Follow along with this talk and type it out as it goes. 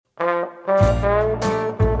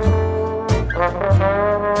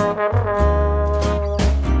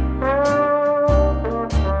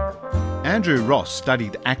Andrew Ross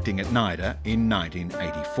studied acting at NIDA in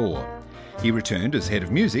 1984. He returned as head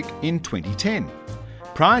of music in 2010.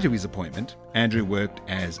 Prior to his appointment, Andrew worked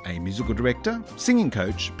as a musical director, singing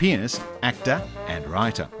coach, pianist, actor and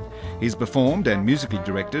writer. He's performed and musically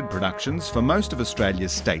directed productions for most of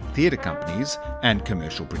Australia's state theatre companies and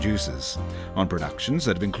commercial producers. On productions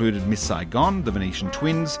that have included Miss Saigon, The Venetian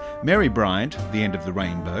Twins, Mary Bryant, The End of the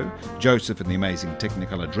Rainbow, Joseph and the Amazing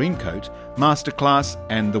Technicolor Dreamcoat, Masterclass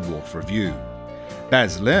and The Wharf Review.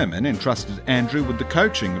 Baz Luhrmann entrusted Andrew with the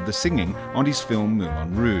coaching of the singing on his film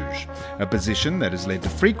Moulin Rouge, a position that has led to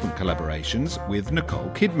frequent collaborations with Nicole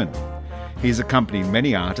Kidman. He has accompanied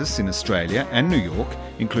many artists in Australia and New York,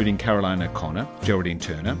 including Caroline O'Connor, Geraldine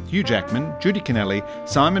Turner, Hugh Jackman, Judy Kennelly,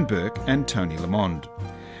 Simon Burke and Tony Lamond.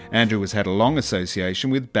 Andrew has had a long association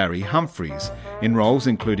with Barry Humphries in roles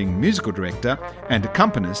including musical director and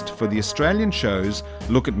accompanist for the Australian shows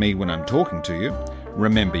Look at Me When I'm Talking to You,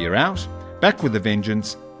 Remember You're Out, Back with a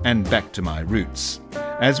Vengeance and Back to My Roots,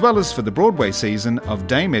 as well as for the Broadway season of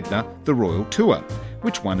Dame Edna, The Royal Tour,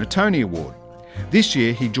 which won a Tony Award. This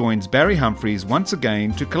year he joins Barry Humphries once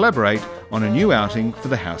again to collaborate on a new outing for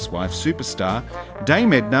the housewife superstar,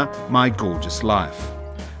 Dame Edna, My Gorgeous Life.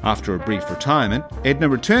 After a brief retirement, Edna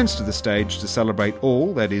returns to the stage to celebrate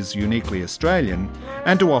all that is uniquely Australian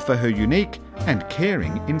and to offer her unique and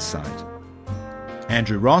caring insight.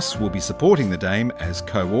 Andrew Ross will be supporting the Dame as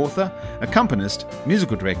co-author, accompanist,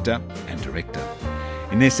 musical director and director.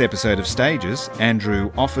 In this episode of Stages, Andrew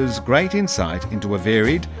offers great insight into a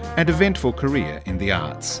varied and eventful career in the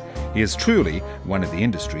arts. He is truly one of the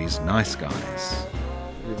industry's nice guys.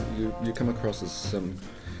 You come across as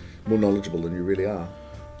more knowledgeable than you really are,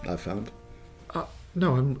 I've found.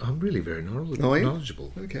 No, I'm really very knowledgeable. Oh, are you?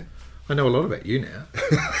 Knowledgeable. Okay. I know a lot about you now.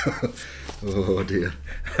 Oh dear.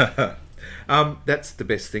 That's the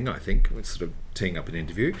best thing, I think, with sort of teeing up an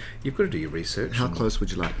interview. You've got to do your research. How close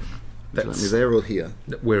would you like me? Would you like me That's- there or here?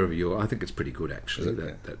 Wherever you are, I think it's pretty good actually Is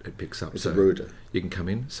it? that it picks up. It's a ruder. You can come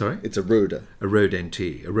in. Sorry, It's a ruder. a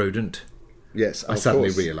rodent. Yes, I of suddenly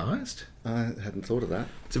course. realised I hadn't thought of that.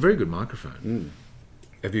 it's a very good microphone.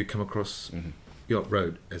 Have you come across Yacht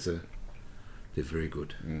Rode as a? They're very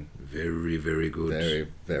good. Very, very good. Very,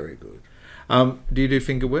 very good. Do you do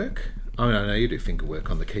finger work? I mean, I know you do finger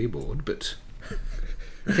work on the keyboard, but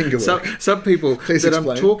Finger work. some people Please that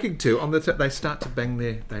explain. I'm talking to on they start to bang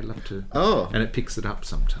they love to. Oh. And it picks it up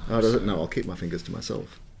sometimes. Oh, does it? No, I'll keep my fingers to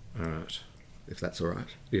myself, All right. if that's all right.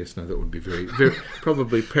 Yes, no, that would be very, very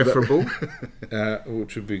probably preferable,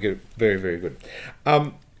 which would be good, very, very good.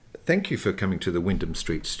 Thank you for coming to the Wyndham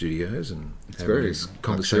Street Studios and having very this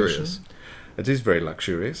conversation. luxurious. It is very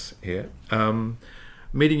luxurious here.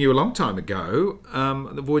 Meeting you a long time ago,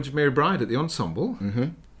 the Voyage of Mary Bryant at the Ensemble.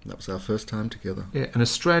 That was our first time together. Yeah, an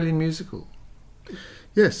Australian musical.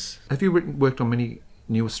 Yes, Have you worked on many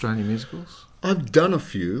new Australian musicals? I've done a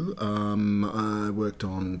few. I worked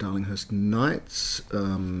on Darlinghurst Nights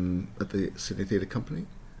at the Sydney Theatre Company.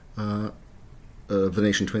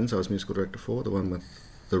 Venetian Twins, I was musical director for, the one with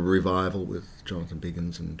the revival with Jonathan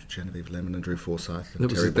Biggins and Genevieve Lemon and Drew Forsyth and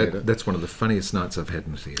Terry Bader. That's one of the funniest nights I've had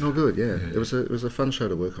in the theatre. Oh, good, yeah. It was a fun show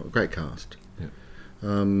to work on. Great cast.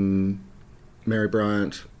 Yeah. Mary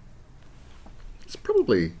Bryant. It's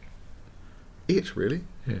probably it, really,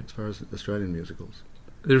 as far as Australian musicals.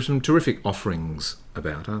 There are some terrific offerings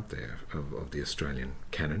about, aren't there, of the Australian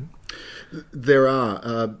canon? There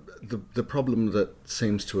are. The problem that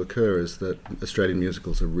seems to occur is that Australian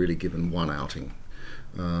musicals are really given one outing.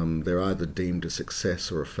 They're either deemed a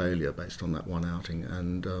success or a failure based on that one outing,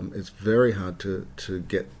 and it's very hard to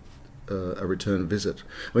get a return visit.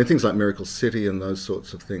 I mean, things like Miracle City and those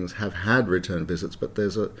sorts of things have had return visits, but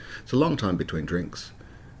it's a long time between drinks.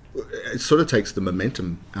 It sort of takes the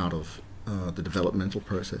momentum out of the developmental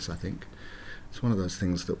process, I think. It's one of those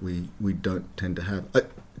things that we don't tend to have.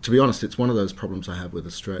 To be honest, it's one of those problems I have with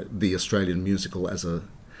the Australian musical as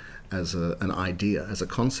an idea, as a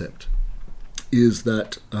concept, is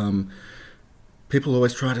that people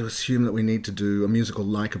always try to assume that we need to do a musical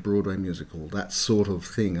like a Broadway musical, that sort of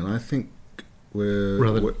thing. And I think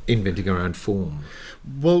Rather than inventing our own form.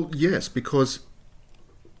 Well, yes, because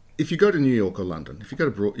if you go to New York or London, if you go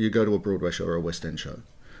to a Broadway show or a West End show,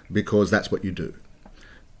 because that's what you do.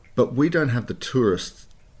 But we don't have the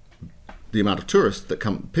amount of tourists that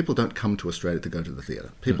come. People don't come to Australia to go to the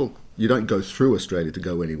theatre. You don't go through Australia to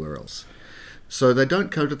go anywhere else. So they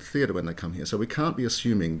don't go to the theatre when they come here. So we can't be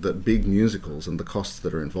assuming that big musicals and the costs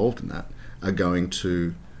that are involved in that are going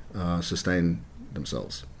to sustain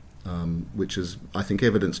themselves, which is, I think,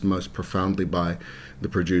 evidenced most profoundly by the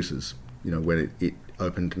producers, when it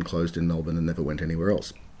opened and closed in Melbourne and never went anywhere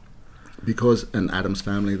else. Because, and Addams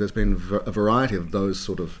Family, there's been a variety of those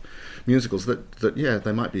sort of musicals that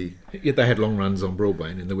they might be... Yet they had long runs on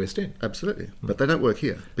Broadway and in the West End. Absolutely. But they don't work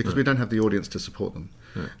here because we don't have the audience to support them.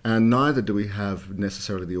 And neither do we have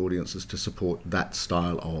necessarily the audiences to support that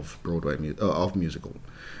style of Broadway of musical.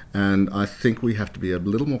 And I think we have to be a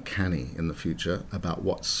little more canny in the future about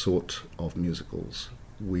what sort of musicals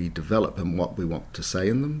we develop and what we want to say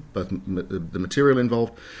in them, both the material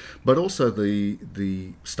involved, but also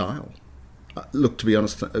the style. Look, to be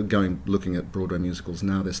honest, looking at Broadway musicals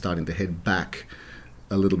now, they're starting to head back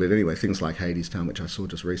a little bit anyway. Things like Hadestown, which I saw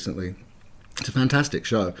just recently. It's a fantastic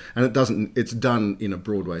show, and it's done in a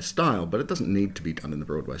Broadway style, but it doesn't need to be done in the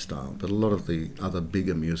Broadway style. But a lot of the other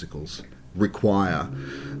bigger musicals require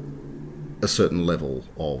a certain level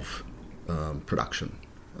of production.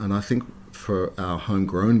 And I think for our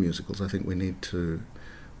homegrown musicals, I think we need to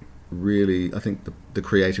really, I think the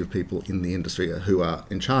creative people in the industry who are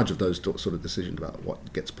in charge of those sort of decisions about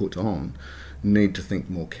what gets put on need to think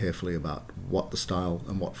more carefully about what the style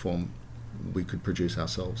and what form we could produce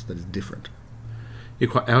ourselves that is different.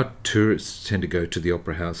 Our tourists tend to go to the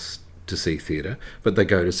Opera House to see theatre, but they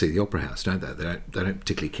go to see the Opera House, don't they? They don't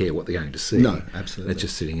particularly care what they're going to see. No, absolutely. They're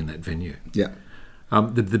just sitting in that venue. Yeah.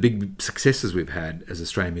 The big successes we've had as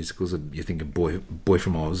Australian musicals, you think of Boy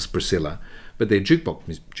from Oz, Priscilla, but they're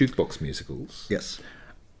jukebox musicals. Yes.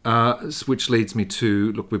 Which leads me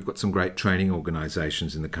to, look, we've got some great training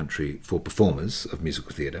organisations in the country for performers of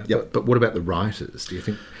musical theatre. Yep. But what about the writers? Do you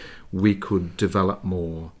think we could develop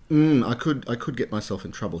more? I could get myself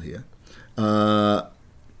in trouble here.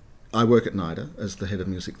 I work at NIDA as the head of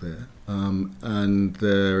music there, and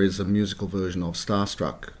there is a musical version of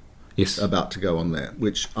Starstruck about to go on there,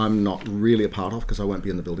 which I'm not really a part of because I won't be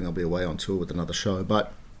in the building. I'll be away on tour with another show.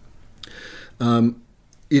 But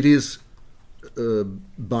it is,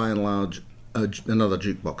 by and large, another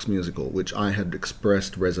jukebox musical, which I had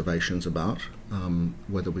expressed reservations about,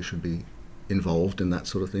 whether we should be involved in that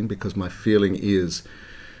sort of thing, because my feeling is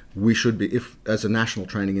we should be, if as a national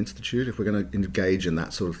training institute, if we're going to engage in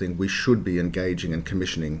that sort of thing, we should be engaging and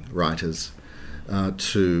commissioning writers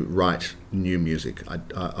to write new music.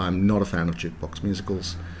 I'm not a fan of jukebox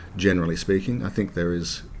musicals, generally speaking. I think there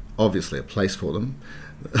is obviously a place for them,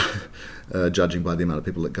 judging by the amount of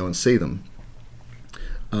people that go and see them.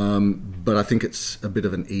 But I think it's a bit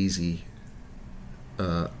of an easy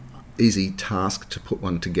task to put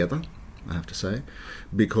one together, I have to say,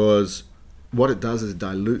 because what it does is it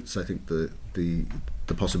dilutes, I think, the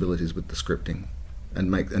possibilities with the scripting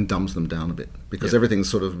and dumbs them down a bit, because everything's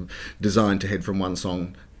sort of designed to head from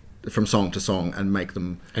song to song and make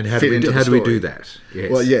them fit into the story. How do we do that? Yes.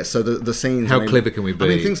 Well, yes. So the scenes. How clever can we be? I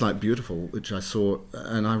mean, things like Beautiful, which I saw,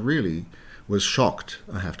 and I really was shocked,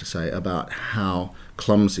 I have to say, about how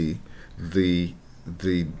clumsy the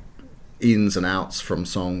ins and outs from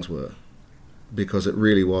songs were, because it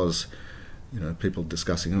really was, people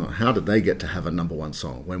discussing, how did they get to have a number one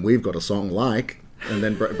song when we've got a song like, and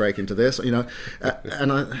then break into this, and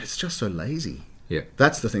it's just so lazy. Yeah,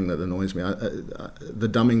 that's the thing that annoys me. The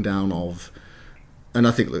dumbing down of, and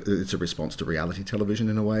I think it's a response to reality television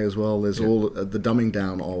in a way as well. There's all the dumbing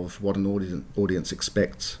down of what an audience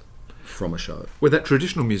expects from a show. Well, that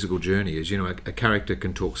traditional musical journey is, a character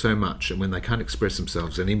can talk so much, and when they can't express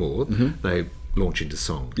themselves anymore, they launch into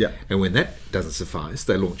song. Yeah. And when that doesn't suffice,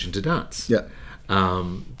 they launch into dance. Yeah.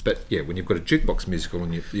 But when you've got a jukebox musical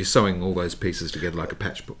and you're sewing all those pieces together like a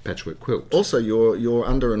patchwork quilt. Also, you're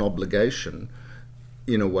under an obligation,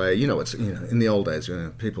 in a way. It's in the old days,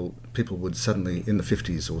 people would suddenly, in the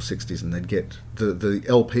 50s or 60s, and they'd get the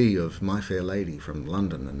LP of My Fair Lady from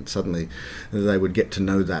London, and suddenly they would get to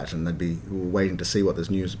know that, and they'd be waiting to see what this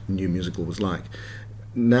new musical was like.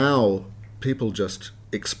 Now people just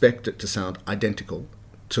expect it to sound identical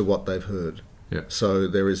to what they've heard. Yeah. So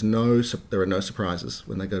there are no surprises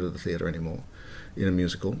when they go to the theatre anymore in a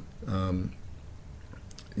musical. So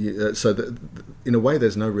in a way,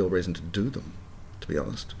 there's no real reason to do them, to be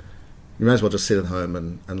honest. You may as well just sit at home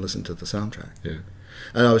and listen to the soundtrack. Yeah.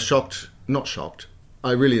 And I was not shocked.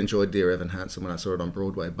 I really enjoyed Dear Evan Hansen when I saw it on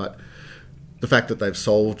Broadway, but the fact that they've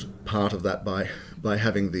solved part of that by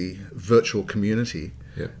having the virtual community,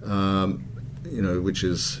 which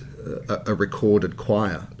is a recorded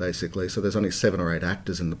choir, basically. So there's only 7 or 8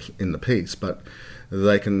 actors in the piece, but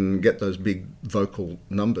they can get those big vocal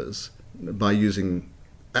numbers by using,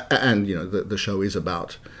 and the show is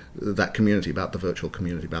about that community, about the virtual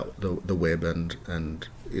community, about the web and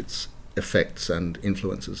its effects and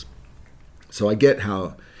influences. So I get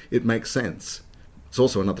how it makes sense. It's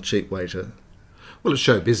also another cheap way to... Well, it's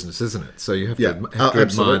show business, isn't it? So you have to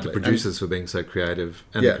admire the producers for being so creative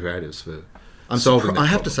and the creatives for... solving that I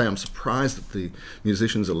have to problem. say, I'm surprised that the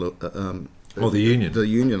musicians are. The union. The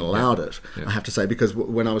union allowed it. Yeah. I have to say, because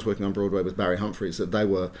when I was working on Broadway with Barry Humphries, that they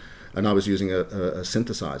were, and I was using a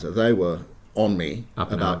synthesizer. They were on me Up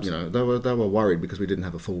in about arms. you know they were worried because we didn't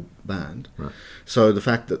have a full band. Right. So the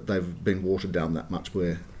fact that they've been watered down that much,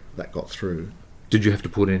 where that got through. Did you have to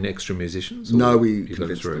put in extra musicians? or No, we you got it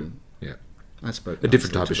convinced through? them. Yeah. I spoke A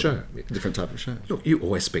different nicely type of to show. them. Yeah. Different type of show. Look, you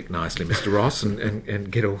always speak nicely, Mr. Ross,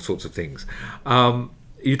 and get all sorts of things.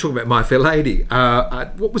 You talk about My Fair Lady.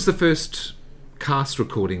 What was the first cast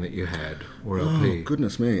recording that you had, or LP? Oh,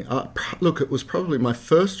 goodness me. Look, it was probably my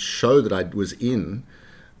first show that I was in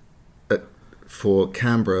for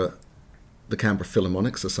Canberra, the Canberra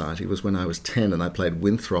Philharmonic Society, was when I was 10 and I played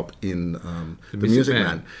Winthrop in The Music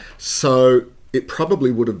Man. So it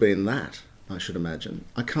probably would have been that, I should imagine.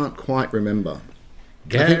 I can't quite remember.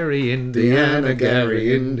 Gary, Indiana,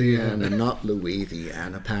 Gary, Indiana. not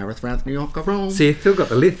Louisiana, Paris, France, New York, or Rome. See, Phil got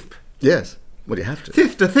the lisp. Yes. Well, you have to.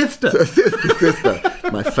 Thifter, thifter.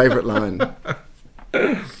 My favourite line.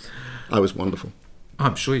 I was wonderful.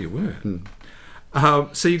 I'm sure you were.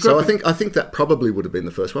 So you So got. I think that probably would have been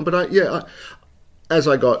the first one. But as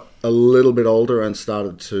I got a little bit older and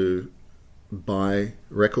started to buy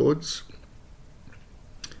records,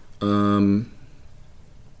 I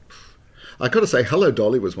got to say, Hello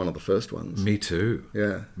Dolly was one of the first ones. Me too.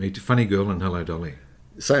 Yeah, Me too. Funny Girl and Hello Dolly.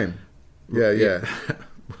 same. Yeah.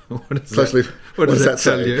 What does Closely. that, what does that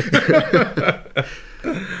tell say? you?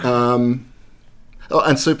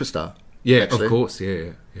 And Superstar. Yeah, actually. of course.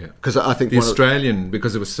 Yeah. Because I think The one of- Australian,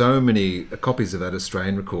 because there were so many copies of that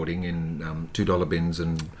Australian recording in $2 bins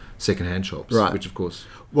and second-hand shops, Right. which of course...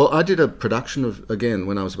 Well, I did a production of, again,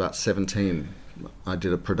 when I was about 17, I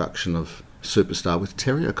did a production of Superstar with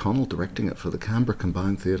Terry O'Connell directing it for the Canberra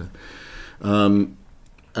Combined Theatre. And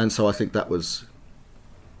so I think that would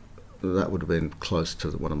have been close to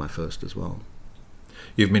one of my first as well.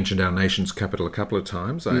 You've mentioned our nation's capital a couple of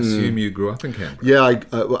times. I assume you grew up in Canberra. Yeah,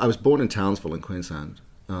 I was born in Townsville in Queensland.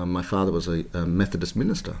 My father was a Methodist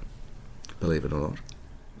minister, believe it or not.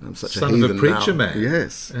 I'm such Son of a heathen preacher now. man.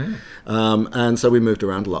 Yes. Yeah. And so we moved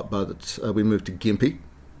around a lot. But we moved to Gympie,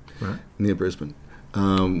 Right. near Brisbane,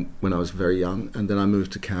 when I was very young. And then I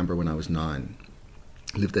moved to Canberra when I was 9.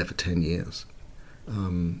 Lived there for 10 years.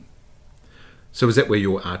 So was that where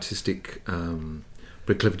your artistic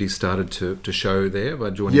proclivities started to show there by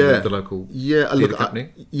joining the local theatre company?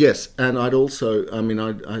 Yes, and I'd also,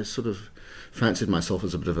 I sort of fancied myself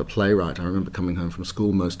as a bit of a playwright. I remember coming home from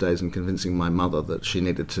school most days and convincing my mother that she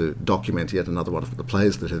needed to document yet another one of the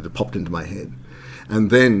plays that had popped into my head. And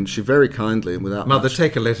then she very kindly and without Mother, much,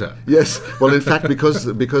 take a letter. yes, well, in fact,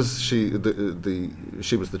 because she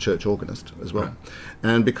was the church organist as well, Right.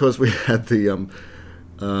 and because we had the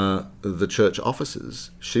church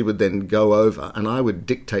offices, she would then go over and I would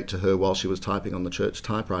dictate to her while she was typing on the church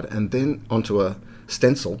typewriter and then onto a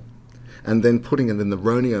stencil and then putting it in the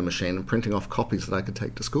Roneo machine and printing off copies that I could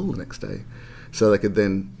take to school the next day so they could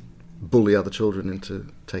then bully other children into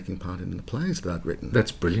taking part in the plays that I'd written.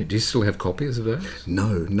 That's brilliant. Do you still have copies of those?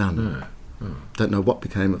 No, none. No. Oh. Don't know what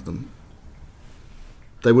became of them.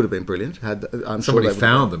 They would have been brilliant. I'm Somebody sure they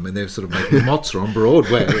found them and they're sort of making Mozza on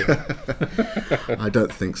Broadway. I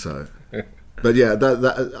don't think so. But yeah,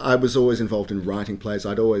 I was always involved in writing plays.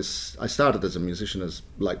 I started as a musician, as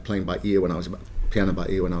like playing by ear piano by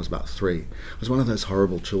ear when I was about 3. I was one of those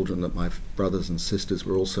horrible children that my brothers and sisters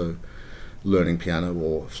were also learning piano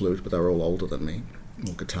or flute, but they were all older than me,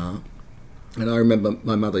 or guitar. And I remember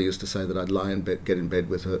my mother used to say that I'd lie in bed, get in bed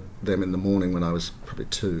with them in the morning when I was probably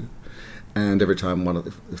 2. And every time one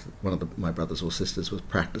of my brothers or sisters was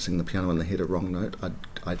practicing the piano and they hit a wrong note,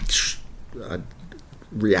 I'd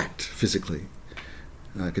react physically.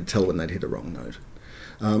 I could tell when they'd hit a wrong note.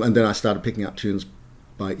 And then I started picking up tunes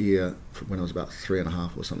by ear when I was about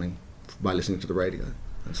 3.5 or something, by listening to the radio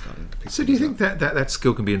and starting to pick. So do you things think that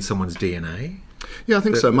skill can be in someone's DNA? Yeah, I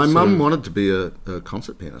think that so. My sort mum of- wanted to be a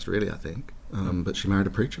concert pianist, really, I think. But she married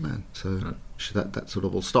a preacher man, so that sort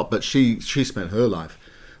of all stopped. But she spent her life,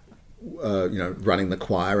 running the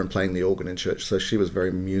choir and playing the organ in church. So she was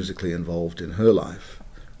very musically involved in her life,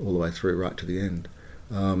 all the way through, right to the end.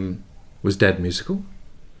 Was Dad musical?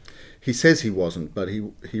 He says he wasn't, but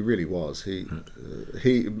he really was. He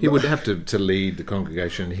would have to lead the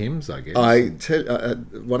congregation in hymns, I guess.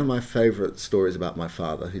 One of my favourite stories about my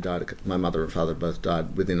father. He died. My mother and father both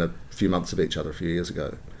died within a few months of each other a few years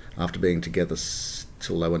ago, after being together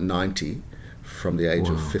till they were 90, from the age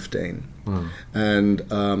of 15. Wow. And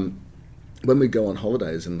when we go on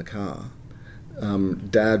holidays in the car,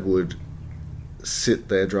 Dad would sit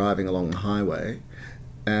there driving along the highway,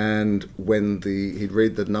 and when he'd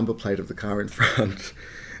read the number plate of the car in front,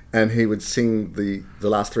 and he would sing the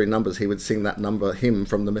last three numbers. He would sing that hymn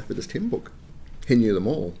from the Methodist hymn book. He knew them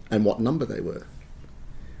all and what number they were.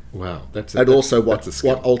 Wow, also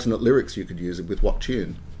what alternate lyrics you could use with what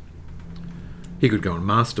tune. He could go and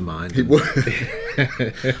mastermind. He would.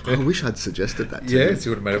 I wish I'd suggested that to him. Yes, he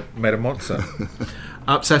would have made a monster.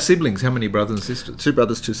 So siblings, how many brothers and sisters? 2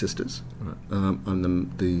 brothers, 2 sisters. Right.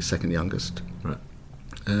 I'm the second youngest. Right.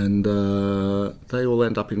 And they all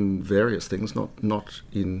end up in various things, not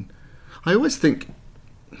in... I always think,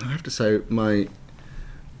 I have to say, my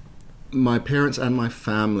parents and my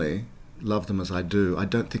family, love them as I do, I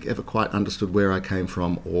don't think ever quite understood where I came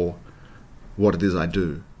from or what it is I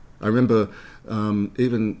do. I remember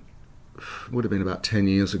would have been about 10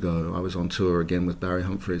 years ago, I was on tour again with Barry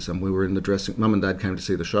Humphries, and we were in the dressing... Mum and Dad came to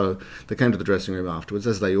see the show. They came to the dressing room afterwards,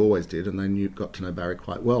 as they always did, and they got to know Barry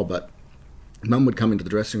quite well, but Mum would come into the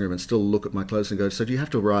dressing room and still look at my clothes and go, "So do you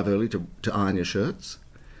have to arrive early to iron your shirts?"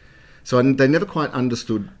 So they never quite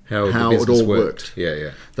understood how it all worked.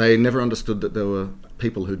 Yeah. They never understood that there were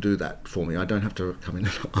people who do that for me. I don't have to come in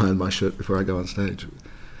and iron my shirt before I go on stage.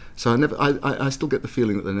 So I still get the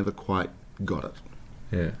feeling that they never quite got it.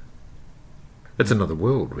 Yeah. It's another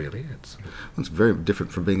world, really. It's very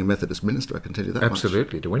different from being a Methodist minister, I can tell you that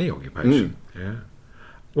absolutely, much. To any occupation. Yeah.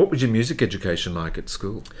 What was your music education like at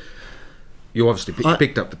school? You obviously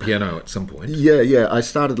picked up the piano at some point. Yeah. I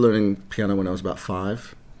started learning piano when I was about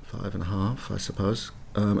 5 and a half, I suppose.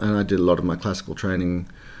 And I did a lot of my classical training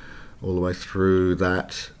all the way through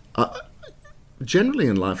that. Generally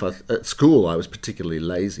in life, at school, I was particularly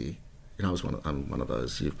lazy. I'm one of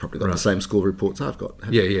those. You've probably got the same school reports I've got.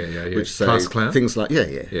 Yeah. Which say class clown? Things like,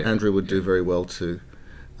 Andrew would do very well to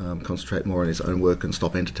concentrate more on his own work and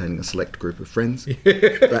stop entertaining a select group of friends.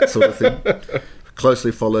 That sort of thing.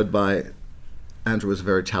 Closely followed by, Andrew was a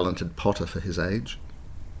very talented potter for his age.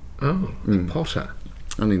 Oh, potter.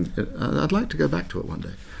 I mean, I'd like to go back to it one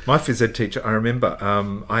day. My phys ed teacher, I remember,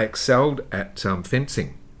 I excelled at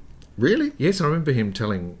fencing. Really? Yes, I remember him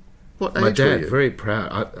telling... What my age dad, were you? very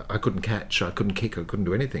proud. I couldn't catch, I couldn't kick, I couldn't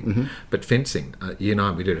do anything. Mm-hmm. But fencing, year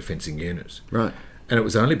 9, we did a fencing unit. Right. And it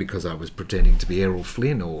was only because I was pretending to be Errol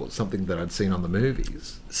Flynn or something that I'd seen on the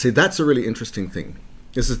movies. See, that's a really interesting thing.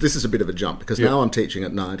 This is a bit of a jump, because now I'm teaching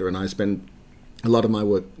at NIDA, and I spend a lot of my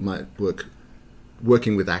work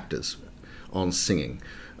working with actors on singing.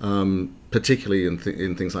 Particularly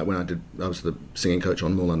in things like when I was the singing coach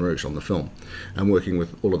on Moulin Rouge on the film, and working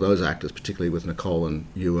with all of those actors, particularly with Nicole and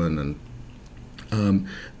Ewan, and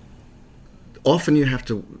often you have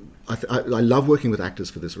to... I love working with actors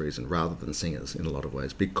for this reason rather than singers in a lot of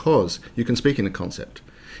ways, because you can speak in a concept.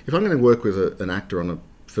 If I'm going to work with an actor on a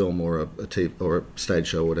film or a TV or a stage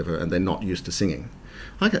show or whatever, and they're not used to singing,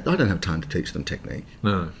 I don't have time to teach them technique.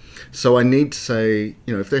 No. So I need to say,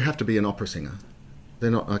 if they have to be an opera singer,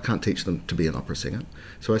 I can't teach them to be an opera singer.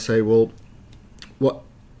 So I say, well,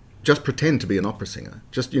 just pretend to be an opera singer.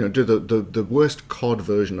 Just, do the worst cod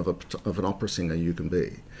version of an opera singer you can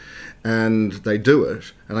be. And they do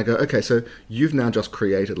it, and I go, okay, so you've now just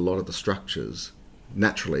created a lot of the structures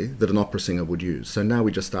naturally that an opera singer would use. So now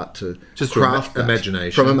we just start to craft that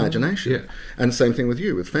imagination. From imagination. Yeah. And same thing with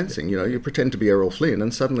you, with fencing. You pretend to be Errol Flynn,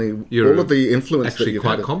 and suddenly all of the influence that you've actually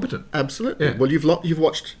quite had, competent. Absolutely. Yeah. Well, you've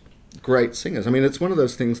watched great singers. I mean, it's one of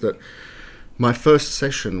those things that my first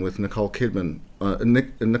session with Nicole Kidman,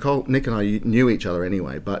 Nick and I knew each other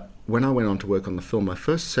anyway, but when I went on to work on the film, my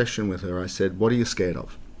first session with her, I said, "What are you scared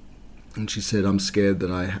of?" And she said, "I'm scared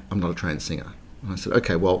that I'm not a trained singer." And I said,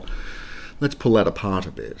 "Okay, well, let's pull that apart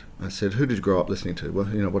a bit." I said, "Who did you grow up listening to? Well,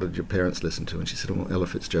 what did your parents listen to?" And she said, "Well, Ella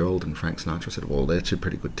Fitzgerald and Frank Sinatra." I said, "Well, they're two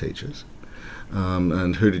pretty good teachers."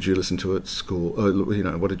 And who did you listen to at school?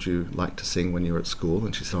 What did you like to sing when you were at school?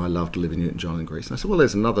 And she said, "I loved Olivia Newton-John and Grease." And I said, "Well,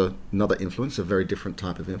 there's another influence, a very different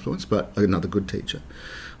type of influence, but another good teacher."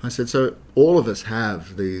 I said, "So all of us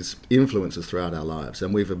have these influences throughout our lives,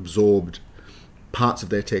 and we've absorbed parts of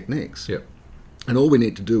their techniques. Yep. And all we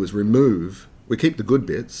need to do is we keep the good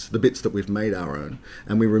bits, the bits that we've made our own,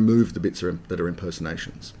 and we remove the bits that are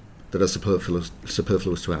impersonations, that are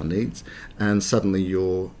superfluous to our needs, and suddenly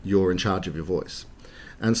you're in charge of your voice."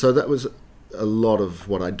 And so that was a lot of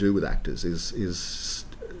what I do with actors is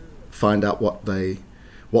find out what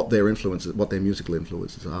their influences, what their musical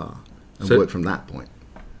influences are, and work from that point.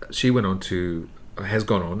 She has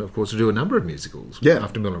gone on, of course, to do a number of musicals. Yeah.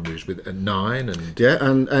 After Moulin Rouge with Nine and... Yeah,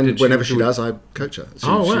 and whenever she does, I coach her.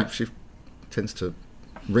 Wow. She tends to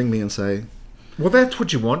ring me and say, Well, that's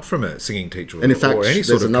what you want from a singing teacher, And in fact, or any there's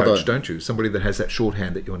sort of another- coach, don't you? Somebody that has that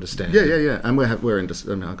shorthand that you understand. Yeah. And we're in.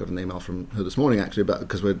 I got an email from her this morning actually about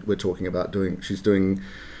because we're talking about she's doing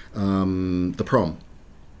the Prom,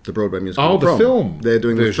 the Broadway musical. Oh, the Prom. film They're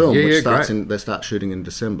doing the version. film, Yeah, which yeah, starts great. they start shooting in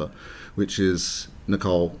December, which is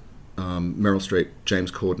Nicole, Meryl Streep,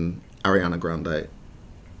 James Corden, Ariana Grande,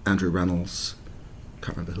 Andrew Reynolds.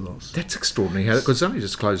 Can't remember who else. That's extraordinary. Because it's only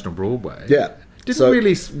just closed on Broadway. Yeah. Didn't So-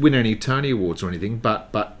 really win any Tony Awards or anything, but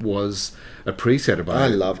was appreciated by I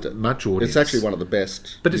loved it. much audience. It's actually one of the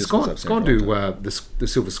best. But it's musicals gone. I've It's seen gone for a long to time. the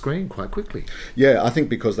silver screen quite quickly. Yeah, I think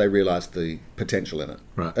because they realised the potential in it.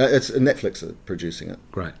 Right. It's Netflix are producing it.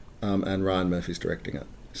 Great. And Ryan Murphy's directing it.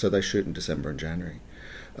 So they shoot in December and January.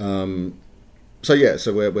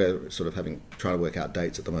 So we're sort of trying to work out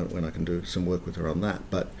dates at the moment when I can do some work with her on that.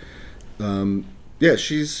 But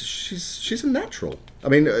she's a natural. I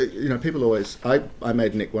mean, people always. I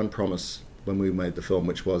made Nick one promise when we made the film,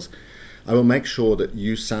 which was, I will make sure that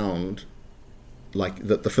you sound like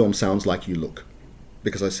that. The film sounds like you look.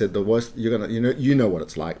 Because I said the voice, you're gonna, you know what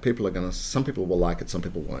it's like. Some people will like it, some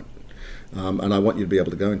people won't. And I want you to be able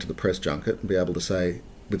to go into the press junket and be able to say,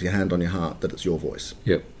 with your hand on your heart, that it's your voice.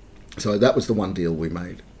 Yep. So that was the one deal we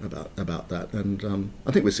made about that, and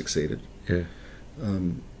I think we succeeded. Yeah.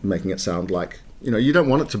 Making it sound like you don't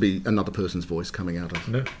want it to be another person's voice coming out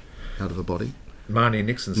of a body. Marnie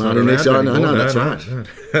Nixon's Marnie not around Nixon, I know, anymore. that's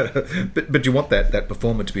right. but you want that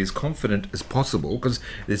performer to be as confident as possible, because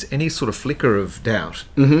there's any sort of flicker of doubt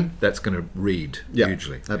that's going to read Yeah,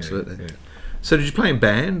 hugely. absolutely. Yeah. So did you play in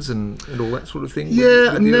bands and all that sort of thing?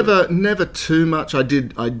 Yeah, with your- never too much. I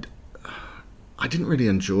didn't really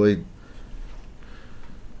enjoy.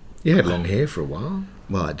 You had long hair for a while.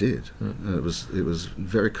 Well, I did. It was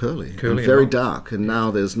very curly Curly and and very long. dark, and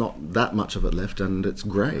now there's not that much of it left, and it's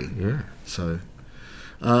grey. Yeah. So,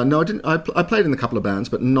 no, I didn't. I played in a couple of bands,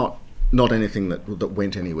 but not anything that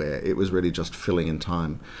went anywhere. It was really just filling in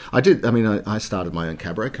time. I did. I mean, I started my own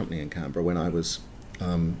cabaret company in Canberra when I was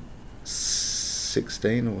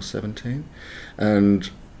 16 or 17, and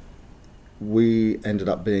we ended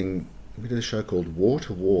up we did a show called War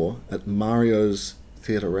to War at Mario's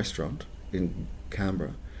Theatre Restaurant in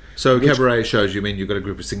Canberra. So cabaret shows, you mean you've got a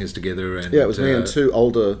group of singers together? And Yeah, it was me and two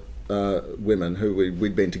older women who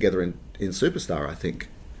we'd been together in Superstar, I think,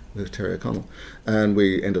 with Terry O'Connell. And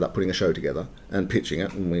we ended up putting a show together and pitching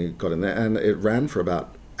it, and we got in there. And it ran for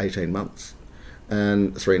about 18 months,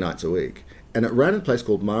 and 3 nights a week. And it ran in a place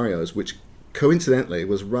called Mario's, which coincidentally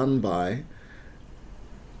was run by...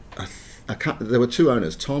 there were 2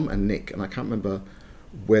 owners, Tom and Nick, and I can't remember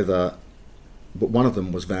whether... But one of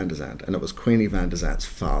them was Van der Zandt, and it was Queenie Van der Zandt's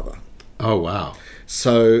father. Oh, wow.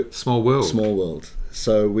 So... Small world. Small world.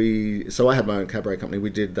 So I had my own cabaret company. We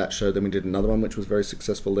did that show, then we did another one which was very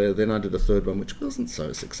successful there. Then I did a third one which wasn't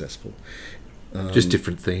so successful. Just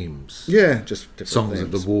different themes. Yeah, just different Songs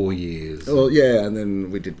themes. of the war years. Well, yeah, and then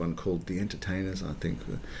we did one called The Entertainers, I think,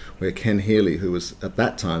 where Ken Healy, who was at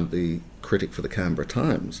that time the critic for the Canberra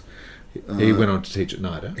Times, He went on to teach at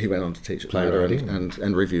NIDA. he went on to teach at Playwriting. NIDA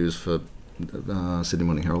and reviews for Sydney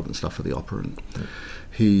Morning Herald and stuff for the opera.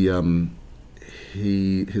 And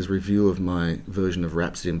his review of my version of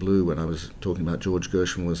Rhapsody in Blue when I was talking about George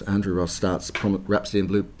Gershwin was, Andrew Ross starts Rhapsody in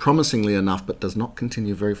Blue promisingly enough, but does not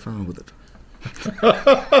continue very far with it.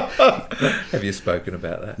 Have you spoken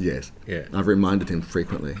about that? Yes. Yeah. I've reminded him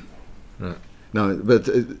frequently. Right. No, but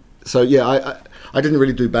so yeah, I didn't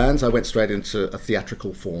really do bands. I went straight into a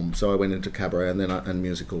theatrical form. So I went into cabaret and then and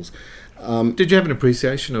musicals. Did you have an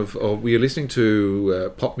appreciation of were you listening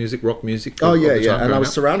to pop music, rock music? Oh of yeah, the time yeah. And I growing was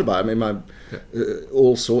up? surrounded by. I mean,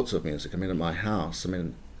 all sorts of music. I mean, at my house. I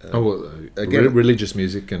mean, again, religious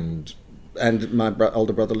music and my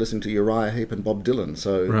older brother listened to Uriah Heep and Bob Dylan.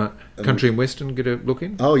 So right, country and western. Get a look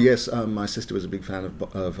in. Oh yes, my sister was a big fan of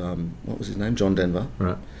what was his name, John Denver.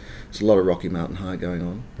 Right. There's a lot of Rocky Mountain High going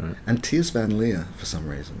on, Right. and Tiers Van Leer for some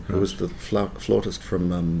reason, who was the flautist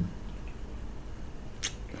from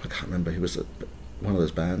I can't remember. He was one of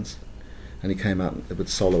those bands, and he came out with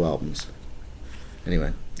solo albums.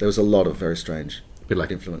 Anyway, there was a lot of very strange, A bit like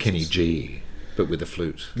influences. Kenny G, but with a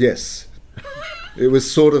flute. Yes, it was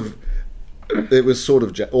sort of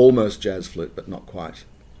almost jazz flute, but not quite.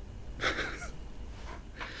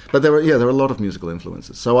 But there were a lot of musical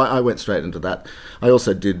influences. So I went straight into that. I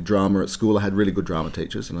also did drama at school. I had really good drama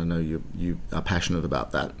teachers, and I know you are passionate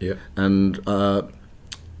about that. Yeah. And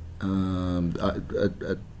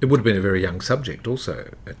It would have been a very young subject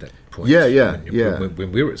also at that point. Yeah, yeah, when, yeah.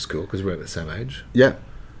 When we were at school, because we were at the same age. yeah,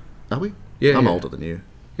 are we? Yeah, I'm yeah. older than you.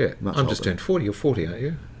 Yeah, Much I'm just older. turned 40 or 40, aren't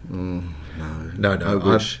you? No, No, I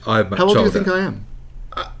wish. I'm much How old do you older. think I am?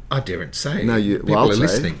 I daren't say. No, you. People Well, I'll are say,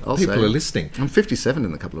 listening. I'll People say. are listening. I'm 57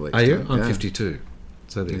 in a couple of weeks. Are you? time. I'm Yeah. 52.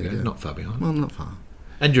 So there you go. go. Not far behind. Well, not far.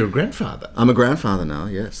 And you're a grandfather. I'm a grandfather now.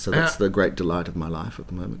 Yes, so that's Ah. the great delight of my life at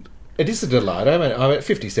the moment. It is a delight. I'm at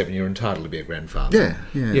 57. You're entitled to be a grandfather.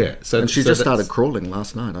 Yeah. So and she so just that's- started crawling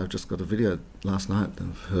last night. I've just got a video last night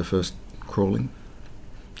of her first crawling.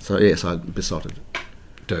 So yes, I besotted.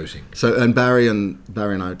 doting. So and Barry and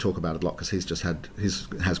I talk about it a lot because he's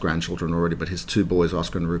has grandchildren already, but his two boys,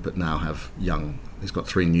 Oscar and Rupert, now have young. He's got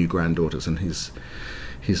 3 new granddaughters, and he's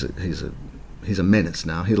a menace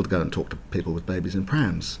now. He'll go and talk to people with babies in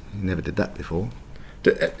prams. He never did that before.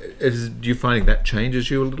 Do you finding that changes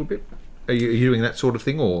you a little bit? Are you doing that sort of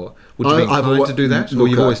thing, or would you be inclined to do that, or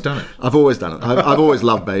you've always done it? I've always done it. I've always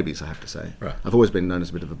loved babies, I have to say. Right. I've always been known as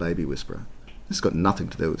a bit of a baby whisperer. This has got nothing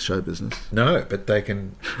to do with show business. No, but they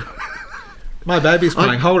can. My baby's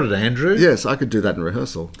crying. Hold it, Andrew. Yes, I could do that in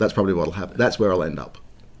rehearsal. That's probably what'll happen. That's where I'll end up.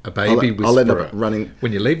 A baby whisperer. I'll end up running.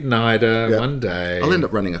 When you leave NIDA one day. I'll end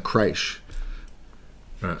up running a creche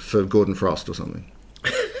Right. for Gordon Frost or something.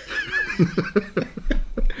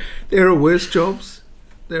 There are worse jobs.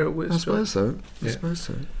 There are worse I jobs. suppose so. I Yeah. suppose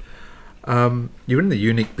so. You're in the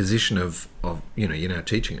unique position of you're now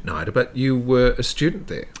teaching at NIDA, but you were a student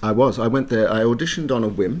there. I was. I went there. I auditioned on a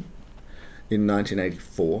whim in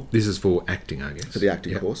 1984 This is for acting, I guess. for the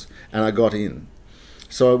acting Yep. course, and I got in.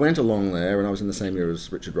 So I went along there, and I was in the same year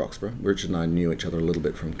as Richard Roxburgh. Richard and I knew each other a little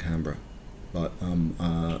bit from Canberra, but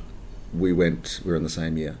we were in the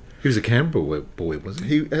same year. He was a Canberra boy, wasn't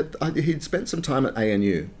he? He'd spent some time at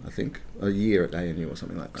ANU, I think, a year at ANU or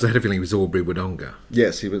something like Because I that. had a feeling he was Albury Wodonga.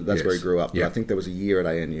 Yes, he was. That's where he Yes. grew up. But Yeah. I think there was a year at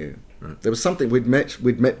ANU. Right. There was something we'd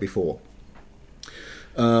met before.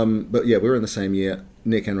 But yeah, we were in the same year.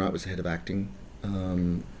 Nick Enright was the head of acting.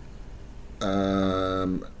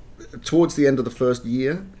 Towards the end of the first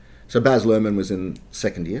year, so Baz Luhrmann was in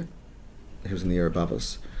second year. He was in the year above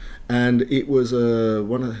us. And it was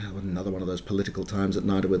another one of those political times at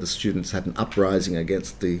NIDA where the students had an uprising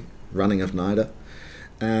against the running of NIDA.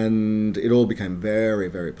 And it all became very,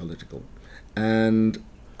 very political. And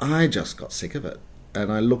I just got sick of it.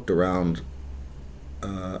 And I looked around.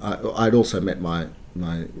 I'd also met my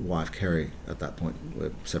wife, Kerry, at that point.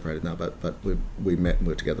 We're separated now, but we met and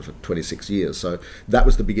we were together for 26 years. So that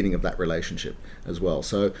was the beginning of that relationship as well.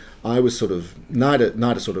 So I was sort of...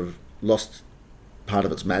 NIDA sort of lost part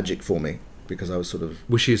of its magic for me because I was sort of...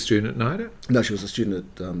 Was she a student at NIDA? No, she was a student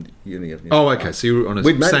at Uni of New Oh, South okay. Wales. So you were on a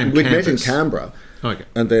We'd same met campus. in Canberra, Okay.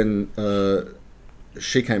 and then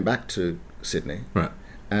she came back to Sydney, Right.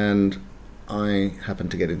 and I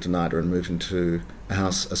happened to get into NIDA and moved into a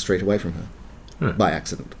house a street away from her Right. by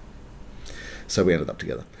accident. So we ended up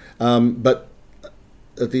together. But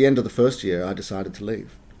at the end of the first year, I decided to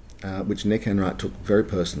leave, which Nick Enright took very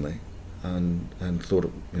personally, and thought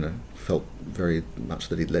it, felt very much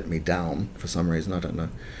that he'd let me down for some reason. I don't know.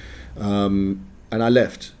 And I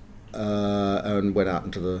left and went out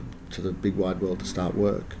into the big wide world to start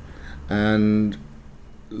work. And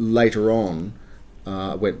later on,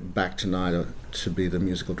 I went back to NIDA to be the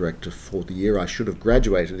musical director for the year I should have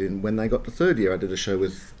graduated in. When they got to third year, I did a show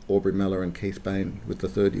with Aubrey Mellor and Keith Bain with the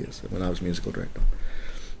third years when I was musical director.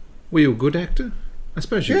 Were you a good actor? I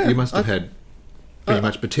suppose you, Yeah, you must have had pretty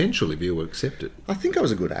much potential if you were accepted. I think I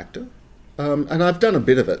was a good actor, and I've done a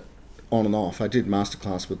bit of it on and off. I did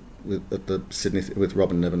masterclass at the Sydney with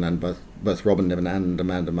Robin Niven and both Robin Niven and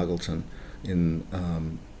Amanda Muggleton in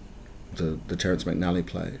the Terence McNally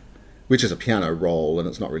play, which is a piano role, and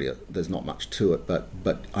it's not really there's not much to it, but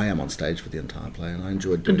I am on stage for the entire play, and I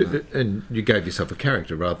enjoyed doing that. And you gave yourself a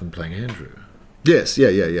character rather than playing Andrew. Yes, yeah.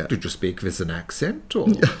 Did you speak with an accent, or?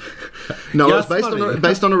 No, Yeah, it was it's funny.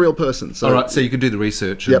 based on a real person. So All right, so you could do the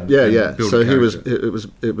research. Yep, And, yeah. and build So a he was. character.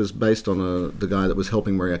 It was based on the guy that was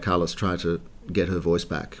helping Maria Callas try to get her voice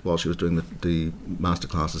back while she was doing the master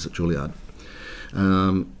classes at Juilliard.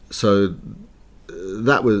 So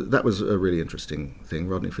that was a really interesting thing.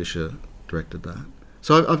 Rodney Fisher directed that.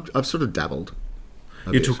 So I've sort of dabbled.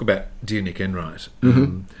 You talk about Dear Nick Enright.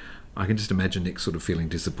 Mm-hmm. I can just imagine Nick sort of feeling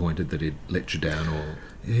disappointed that he'd let you down, or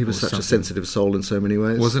He was or such a something. sensitive soul in so many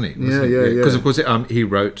ways, Wasn't he? Yeah. Because of course he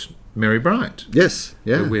wrote Mary Bryant. Yes,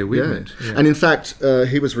 yeah. Where we yeah. met, yeah. And in fact,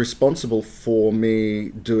 he was responsible for me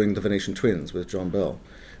doing The Venetian Twins with John Bell,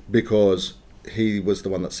 because he was the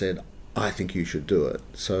one that said, I think you should do it.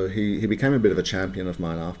 So he became a bit of a champion of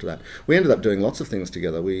mine after that. We ended up doing lots of things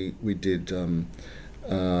together. We did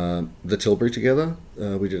the Tilbury together.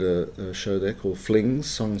 We did a show there called Flings,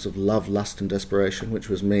 Songs of Love, Lust and Desperation, which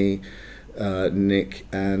was me, Nick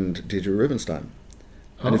and Deirdre Rubinstein.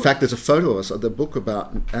 And in fact, there's a photo of us, the book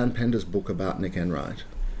about Anne Pender's book about Nick Enright.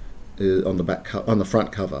 on the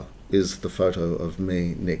front cover is the photo of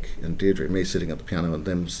me, Nick, and Deirdre, me sitting at the piano and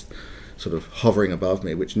them sort of hovering above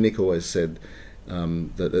me, which Nick always said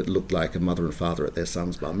that it looked like a mother and father at their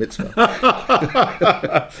son's bar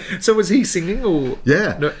mitzvah. So was he singing or?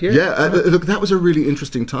 Yeah, No, look, that was a really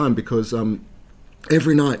interesting time because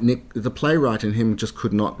every night Nick, the playwright in him, just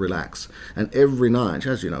could not relax, and every night,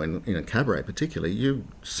 as you know, in a cabaret particularly,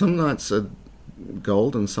 some nights are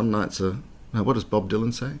gold and some nights are, what does Bob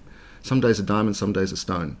Dylan say? Some days are diamond, some days are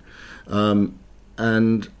stone.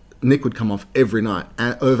 And Nick would come off every night,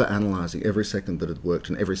 over-analysing every second that had worked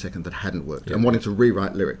and every second that hadn't worked, and wanting to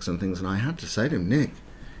rewrite lyrics and things. And I had to say to him, Nick,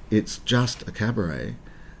 it's just a cabaret.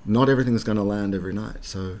 Not everything's going to land every night.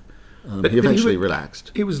 So he eventually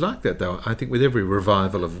relaxed. He was like that, though. I think with every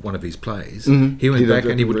revival of one of his plays, he went back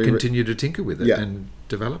and he would continue to tinker with it and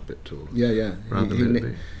develop it. Or rather than let it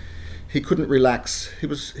be. He couldn't relax. He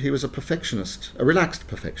was a perfectionist, a relaxed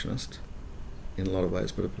perfectionist in a lot of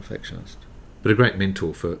ways, but a perfectionist. But a great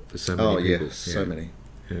mentor for so many people. Oh, yes, so many.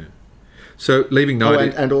 Yeah. So leaving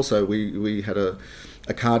 90... and also we had a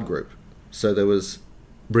card group. So there was...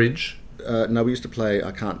 Bridge? No, we used to play...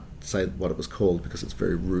 I can't say what it was called because it's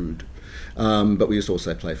very rude. But we used to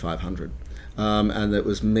also play 500. And it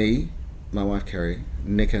was me, my wife Kerry,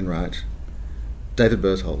 Nick Enright, David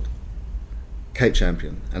Berthold, Kate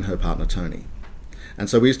Champion, and her partner Tony. And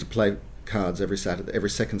so we used to play cards every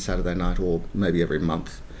second Saturday night, or maybe every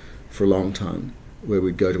month, for a long time, where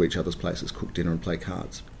we'd go to each other's places, cook dinner and play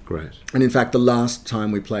cards. Great. And in fact, the last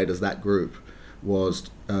time we played as that group was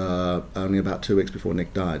only about 2 weeks before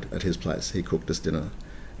Nick died at his place. He cooked us dinner,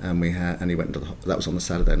 and he went into that was on the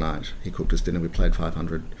Saturday night. He cooked us dinner, we played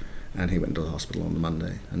 500, and he went into the hospital on the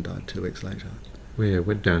Monday and died 2 weeks later. Well, yeah,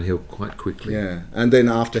 went downhill quite quickly. Yeah, and then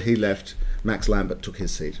after he left, Max Lambert took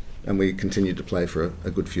his seat, and we continued to play for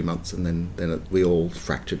a good few months, and then we all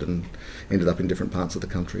fractured and ended up in different parts of the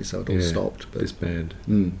country, so it all stopped. But disband.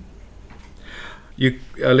 You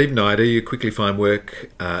leave NIDA, you quickly find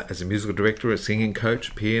work as a musical director, a singing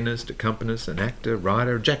coach, pianist, accompanist, an actor,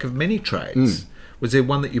 writer, a jack of many trades. Was there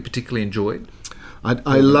one that you particularly enjoyed?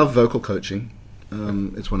 I love vocal coaching.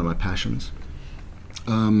 It's one of my passions.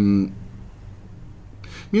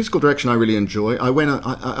 Musical direction I really enjoy. I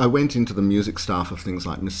went into the music staff of things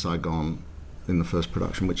like Miss Saigon in the first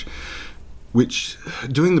production, which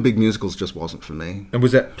doing the big musicals just wasn't for me. And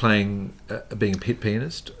was that playing, being a pit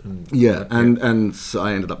pianist? And so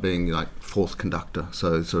I ended up being like fourth conductor.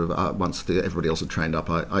 So sort of once everybody else had trained up,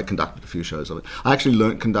 I conducted a few shows of it. I actually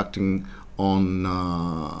learnt conducting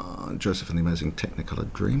on Joseph and the Amazing Technicolor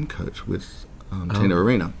Dreamcoat with Tina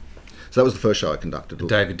Arena. So that was the first show I conducted.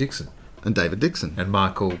 David Dixon. And David Dixon. And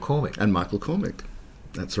Michael Cormick.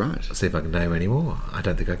 That's right. I'll see if I can name any more. I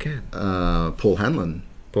don't think I can. Paul Hanlon.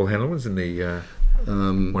 Paul Hanlon was in the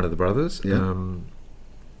one of the brothers. Yeah.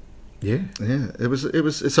 It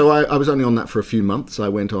was. So I was only on that for a few months. I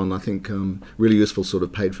went on. I think Really Useful sort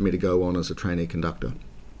of paid for me to go on as a trainee conductor,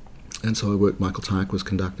 and so I worked. Michael Tyke was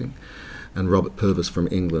conducting, and Robert Purvis from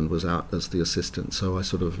England was out as the assistant. So I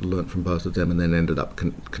sort of learnt from both of them, and then ended up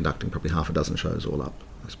conducting probably half a dozen shows all up,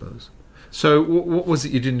 I suppose. So what was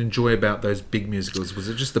it you didn't enjoy about those big musicals? Was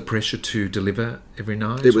it just the pressure to deliver every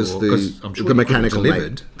night? It was the mechanical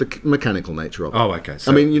nature of it. Oh, okay. So,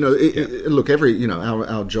 I mean, look,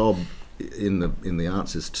 our job in the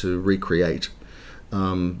arts is to recreate,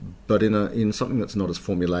 but in something that's not as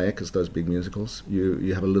formulaic as those big musicals,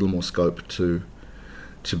 you have a little more scope to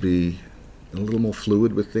be a little more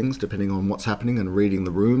fluid with things, depending on what's happening, and reading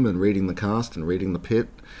the room and reading the cast and reading the pit.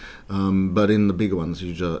 But in the bigger ones,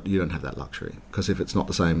 you don't have that luxury, because if it's not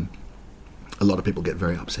the same, a lot of people get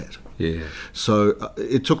very upset. Yeah. So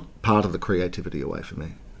it took part of the creativity away from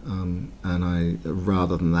me, and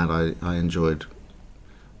rather than that, I enjoyed.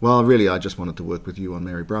 Well, really, I just wanted to work with you on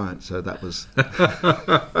Mary Bryant, so that was.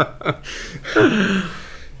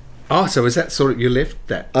 Oh, so is that sort of you left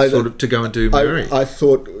that to go and do Mary? I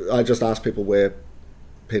thought I just asked people where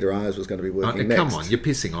Peter Ayers was going to be working next. Come on, you're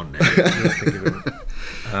pissing on now.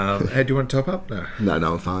 Hey, do you want to top up? No,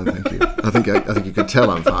 I'm fine, thank you. I think you can tell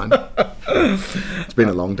I'm fine. It's been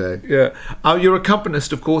a long day. Yeah, you're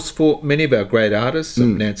accompanist, of course, for many of our great artists: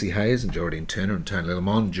 Nancy Hayes and Geraldine Turner and Tony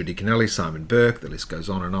Lemon, Judy Kennelly, Simon Burke. The list goes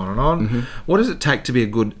on and on and on. Mm-hmm. What does it take to be a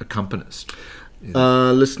good accompanist?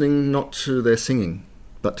 Listening not to their singing,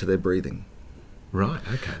 but to their breathing. Right.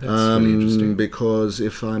 Okay. That's really interesting. Because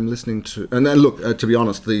if I'm listening to, and then look, to be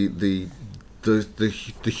honest, the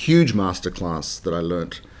huge masterclass that I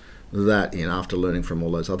learnt that in after learning from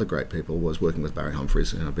all those other great people was working with Barry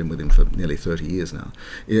Humphries, and I've been with him for nearly 30 years now.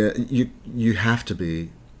 Yeah, you have to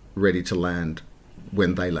be ready to land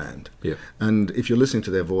when they land. Yeah. And if you're listening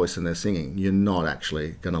to their voice and they're singing, you're not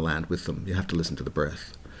actually going to land with them. You have to listen to the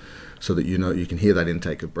breath, so that you can hear that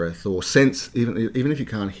intake of breath, or sense, even if you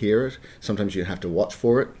can't hear it, sometimes you have to watch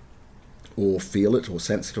for it, or feel it, or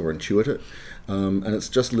sense it, or intuit it. And it's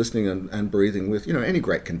just listening and breathing with, any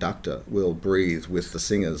great conductor will breathe with the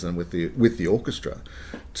singers and with the orchestra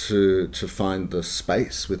to find the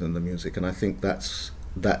space within the music. And I think that's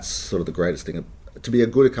sort of the greatest thing. To be a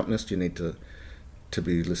good accompanist, you need to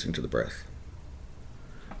be listening to the breath.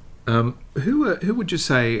 Who would you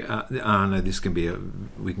say? I know this can be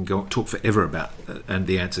we can talk forever about and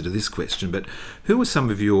the answer to this question. But who are some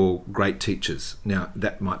of your great teachers? Now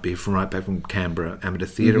that might be from right back from Canberra Amateur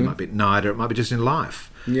Theatre, It might be at NIDA, it might be just in life.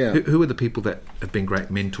 Yeah. Who are the people that have been great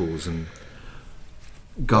mentors and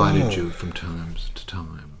guided you from time to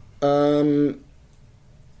time?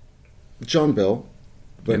 John Bell.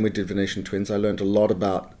 When we did Venetian Twins, I learned a lot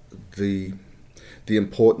about the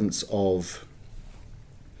importance of,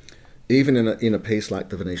 even in a piece like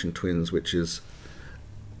the Venetian Twins, which is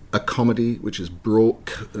a comedy, which is broad,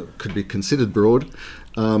 could be considered broad,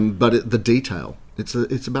 but the detail.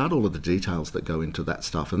 It's about all of the details that go into that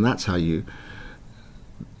stuff, and that's why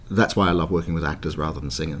I love working with actors rather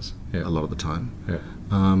than singers. Yeah. A lot of the time. Yeah.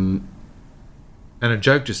 And a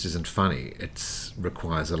joke just isn't funny. It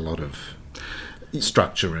requires a lot of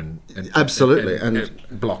structure and absolutely and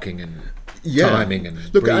blocking and yeah. timing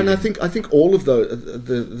and look, breathing. and I think all of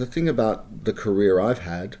the thing about the career I've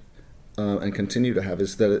had and continue to have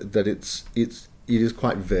is that it is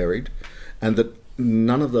quite varied, and that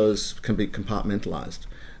none of those can be compartmentalized.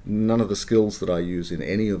 None of the skills that I use in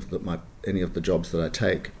any of the jobs that I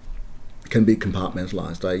take can be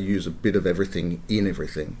compartmentalized. I use a bit of everything in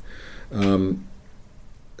everything.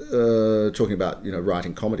 Talking about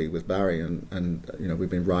writing comedy with Barry, and we've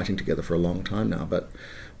been writing together for a long time now, but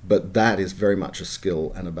that is very much a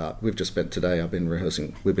skill. And we've just spent today, I've been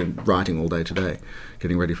rehearsing, we've been writing all day today,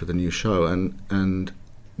 getting ready for the new show, and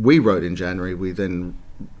we wrote in January. We then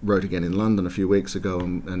wrote again in London a few weeks ago,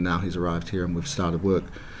 and now he's arrived here and we've started work.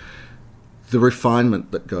 The refinement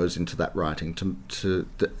that goes into that writing,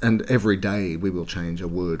 and every day we will change a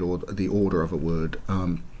word or the order of a word.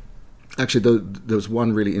 Actually, there was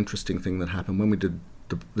one really interesting thing that happened when we did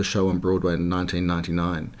the show on Broadway in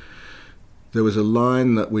 1999. There was a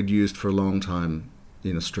line that we'd used for a long time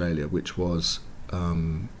in Australia, which was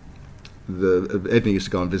Edna used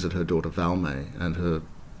to go and visit her daughter Valmay and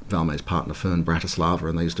Valmay's partner Fern Bratislava,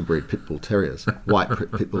 and they used to breed pit bull terriers, white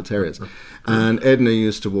pit bull terriers. And Edna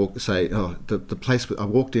used to say, the place, I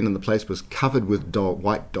walked in and the place was covered with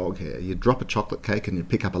white dog hair. You drop a chocolate cake and you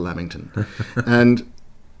pick up a Lamington. And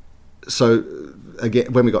so,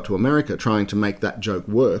 again, when we got to America, trying to make that joke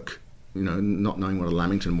work, not knowing what a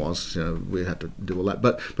Lamington was, we had to do all that.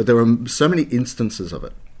 But there were so many instances of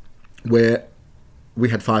it where we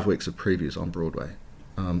had 5 weeks of previews on Broadway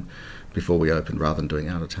before we opened, rather than doing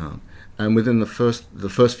out of town. And within the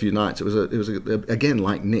first few nights, it was again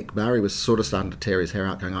like Nick. Barry was sort of starting to tear his hair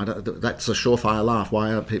out, going, "That's a surefire laugh.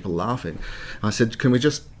 Why aren't people laughing?" I said, "Can we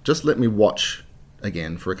just let me watch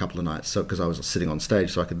again for a couple of nights?" So, because I was sitting on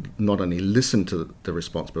stage, so I could not only listen to the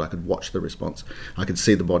response, but I could watch the response. I could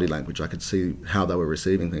see the body language. I could see how they were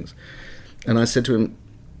receiving things. And I said to him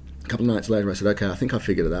a couple of nights later, I said, "Okay, I think I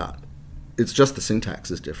figured it out. It's just the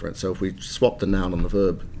syntax is different. So if we swap the noun on the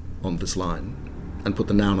verb on this line and put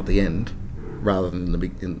the noun at the end rather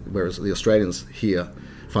than whereas the Australians here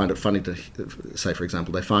find it funny to say, for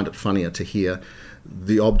example, they find it funnier to hear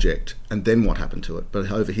the object and then what happened to it,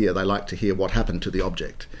 but over here they like to hear what happened to the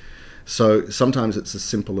object. So sometimes it's as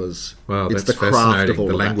simple as it's the craft of all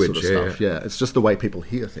the language, that sort of stuff. Yeah, it's just the way people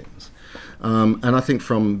hear things. And I think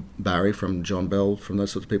from Barry, from John Bell, from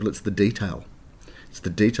those sorts of people, it's the detail. It's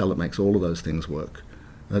the detail that makes all of those things work.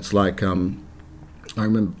 It's like I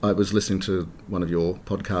remember I was listening to one of your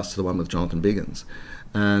podcasts, the one with Jonathan Biggins,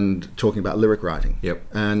 and talking about lyric writing. Yep.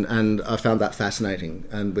 And I found that fascinating,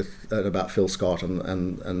 and about Phil Scott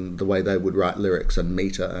and the way they would write lyrics and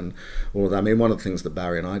meter and all of that. I mean, one of the things that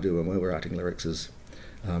Barry and I do when we're writing lyrics is,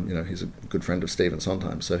 he's a good friend of Stephen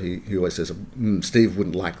Sondheim, so he always says, Steve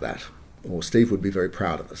wouldn't like that, or Steve would be very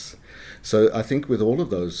proud of us. So I think with all of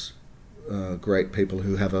those great people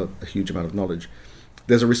who have a huge amount of knowledge,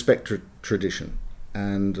 there's a respect to tradition.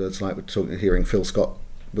 And it's like hearing Phil Scott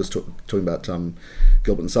was talking about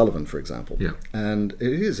Gilbert and Sullivan, for example. Yeah. And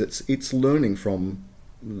it's learning from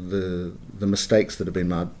the mistakes that have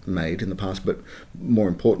been made in the past, but more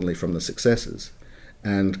importantly from the successes,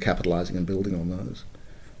 and capitalising and building on those.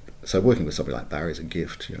 So working with somebody like Barry is a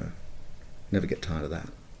gift, Never get tired of that.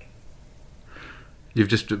 You've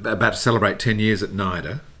just about to celebrate 10 years at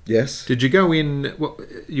NIDA. Yes. Did you go in? Well,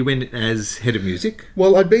 you went as head of music.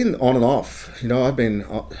 Well, I'd been on and off. You know, I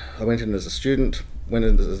went in as a student, went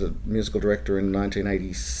in as a musical director in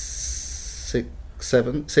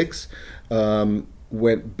 1986,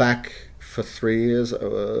 went back for 3 years. I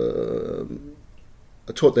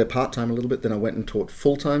taught there part-time a little bit, then I went and taught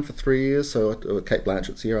full-time for 3 years. So Kate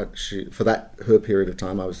Blanchett's year, for her period of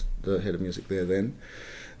time, I was the head of music there then.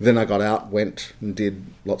 Then I got out, went and did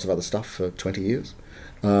lots of other stuff for 20 years.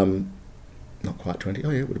 Not quite 20,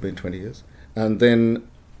 it would have been 20 years. And then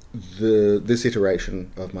this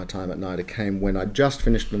iteration of my time at NIDA came when I just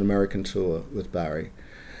finished an American tour with Barry.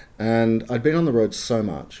 And I'd been on the road so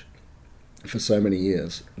much for so many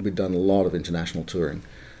years. We'd done a lot of international touring.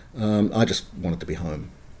 I just wanted to be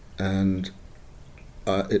home. And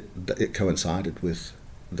it coincided with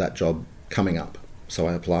that job coming up. So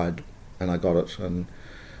I applied and I got it.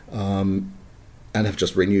 And have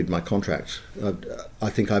just renewed my contract. I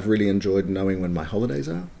think I've really enjoyed knowing when my holidays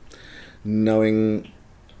are, knowing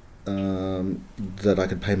that I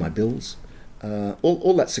could pay my bills.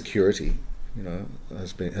 All that security, you know,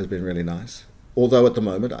 has been really nice. Although at the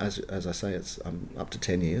moment, as I say, I'm up to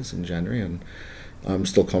 10 years in January, and I'm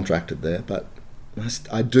still contracted there. But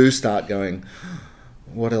I do start going,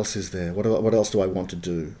 what else is there? What else do I want to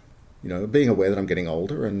do? You know, being aware that I'm getting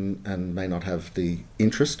older and may not have the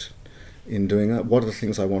interest in doing that. What are the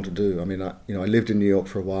things I want to do? I mean, I lived in New York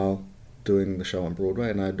for a while doing the show on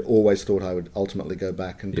Broadway, and I'd always thought I would ultimately go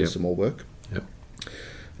back and do some more work. Yep.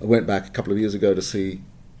 I went back a couple of years ago to see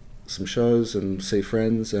some shows and see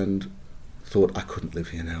friends, and thought I couldn't live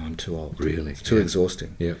here now. I'm too old. Really? It's too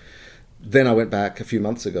exhausting. Yeah. Then I went back a few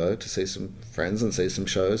months ago to see some friends and see some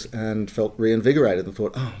shows, and felt reinvigorated and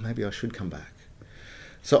thought, maybe I should come back.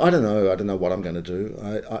 So I don't know what I'm going to do.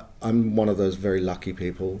 I'm one of those very lucky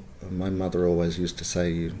people. My mother always used to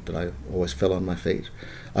say that I always fell on my feet.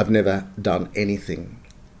 I've never done anything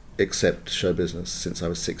except show business since I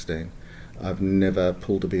was 16. I've never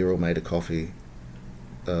pulled a beer or made a coffee.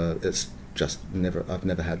 It's just never. I've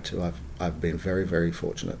never had to. I've been very, very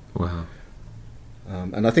fortunate. Wow.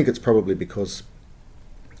 And I think it's probably because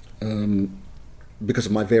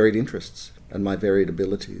of my varied interests and my varied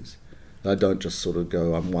abilities. I don't just sort of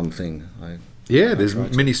go, I'm one thing. There's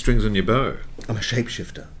many strings on your bow. I'm a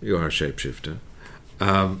shapeshifter. You are a shapeshifter.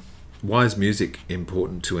 Why is music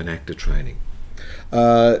important to an actor training?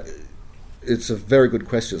 It's a very good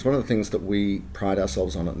question. It's one of the things that we pride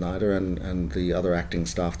ourselves on at NIDA, and the other acting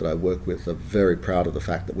staff that I work with are very proud of the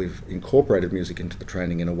fact that we've incorporated music into the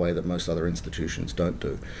training in a way that most other institutions don't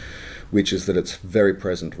do, which is that it's very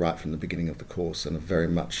present right from the beginning of the course and very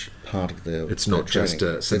much part of their It's not their just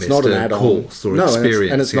training. a semester it's not an add-on course or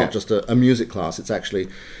experience. And it's not just a music class. It's actually,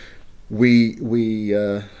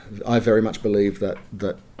 I very much believe that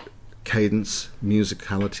cadence,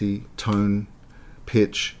 musicality, tone,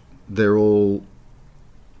 pitch, they're all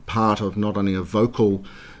part of not only a vocal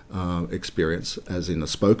experience, as in a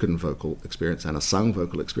spoken vocal experience and a sung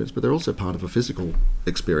vocal experience, but they're also part of a physical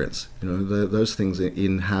experience. You know, those things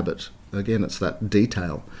inhabit. Again, it's that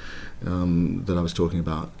detail that I was talking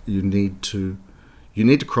about. You need to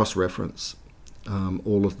cross-reference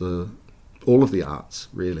all of the arts,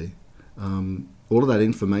 really. All of that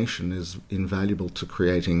information is invaluable to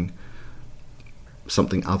creating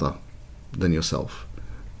something other than yourself.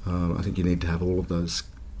 I think you need to have all of those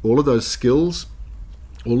skills,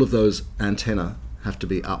 all of those antennae have to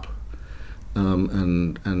be up,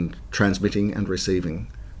 and transmitting and receiving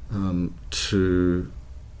to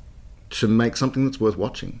make something that's worth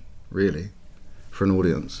watching, really, for an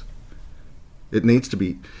audience. It needs to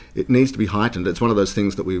be heightened. It's one of those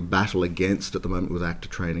things that we battle against at the moment with actor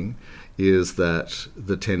training, is that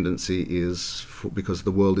the tendency is because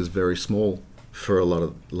the world is very small for a lot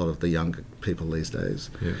of the younger people these days.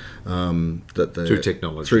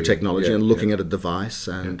 That through technology and looking at a device,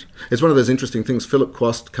 and it's one of those interesting things. Philip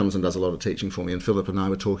Quast comes and does a lot of teaching for me, and Philip and I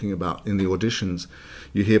were talking about in the auditions,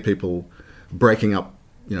 you hear people breaking up,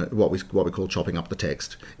 you know, what we call chopping up the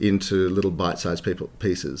text into little bite-sized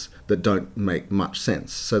pieces that don't make much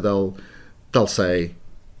sense. So they'll say,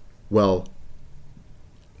 well,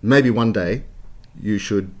 maybe one day you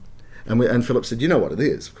should. And Philip said, you know what it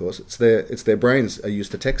is, of course. It's their brains are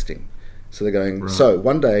used to texting. So they're going, so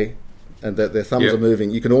one day, and their thumbs are moving.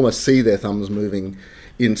 You can almost see their thumbs moving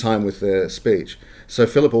in time with their speech. So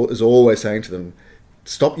Philip is always saying to them,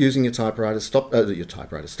 stop using your typewriters, stop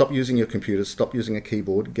using your computers, stop using a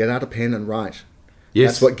keyboard, get out a pen and write.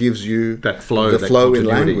 Yes. That's what gives you that flow, the flow in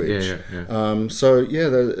language.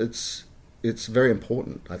 It's very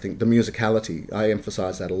important. I think the musicality, I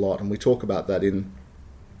emphasize that a lot, and we talk about that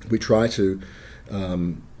we try to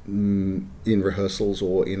in rehearsals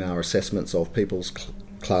or in our assessments of people's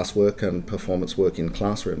classwork and performance work in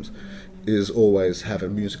classrooms is always have a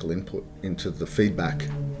musical input into the feedback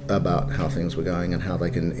about how things were going and how they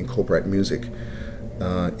can incorporate music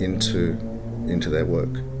into their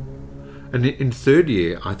work. And in third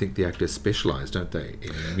year, I think the actors specialise, don't they,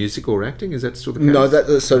 in music or acting? Is that still the case?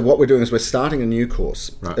 No, so what we're doing is we're starting a new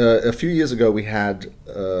course. Right. A few years ago, we had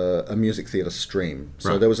a music theatre stream.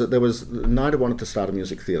 So Right. there was NIDA wanted to start a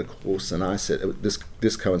music theatre course, and I said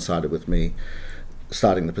this coincided with me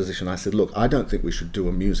starting the position. I said, look, I don't think we should do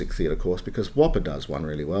a music theatre course because WAPA does one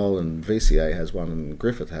really well, and VCA has one, and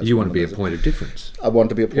Griffith has one. You want to be a point of difference. I want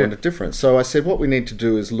to be a point Yeah. of difference. So I said, what we need to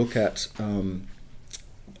do is look at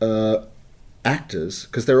actors,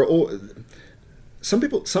 because there are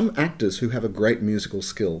some actors who have a great musical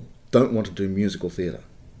skill don't want to do musical theatre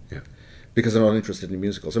Yeah. because they're not interested in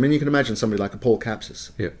musicals. I mean, you can imagine somebody like a Paul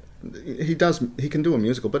Capsis. Yeah. He can do a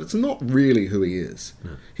musical, but it's not really who he is.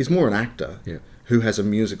 No. He's more an actor Yeah. who has a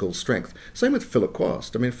musical strength. Same with Philip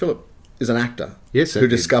Quast. I mean, Philip is an actor Yes, who he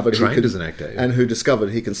discovered trained he could, as an actor, yeah. and who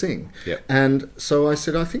discovered he can sing. Yeah. And so I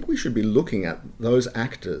said, I think we should be looking at those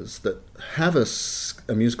actors that have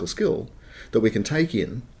a musical skill that we can take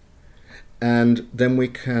in, and then we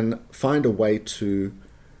can find a way to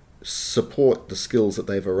support the skills that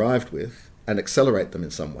they've arrived with and accelerate them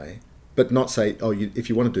in some way, but not say, if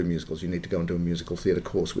you want to do musicals, you need to go and do a musical theatre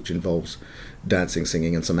course, which involves dancing,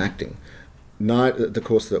 singing, and some acting. The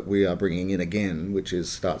course that we are bringing in again, which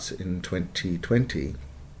starts in 2020,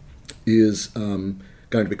 is going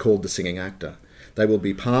to be called the Singing Actor. They will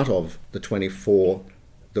be part of the 24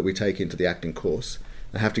 that we take into the acting course.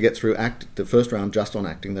 They have to get through the first round just on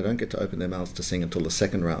acting. They don't get to open their mouths to sing until the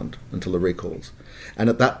second round, until the recalls. And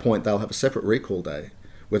at that point, they'll have a separate recall day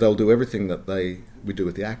where they'll do everything that we do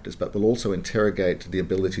with the actors, but we'll also interrogate the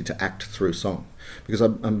ability to act through song. Because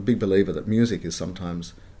I'm a big believer that music is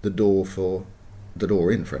sometimes the door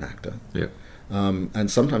in for an actor. Yeah.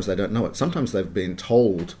 And sometimes they don't know it. Sometimes they've been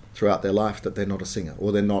told throughout their life that they're not a singer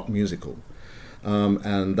or they're not musical.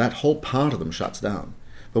 And that whole part of them shuts down.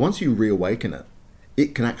 But once you reawaken it,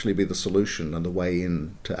 it can actually be the solution and the way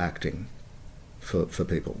in to acting for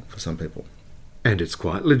some people. And it's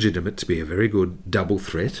quite legitimate to be a very good double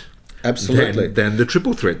threat. Absolutely. Than the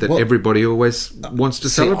triple threat that Well, everybody always wants to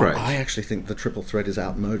celebrate. I actually think the triple threat is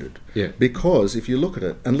outmoded. Yeah. Because if you look at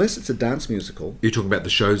it, unless it's a dance musical... You're talking about the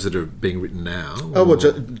shows that are being written now? Oh, well,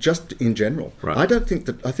 or- just in general. Right. I think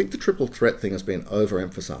the triple threat thing has been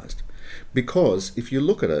overemphasized. Because if you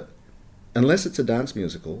look at it, unless it's a dance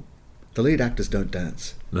musical, the lead actors don't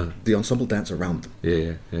dance. No. The ensemble dance around them.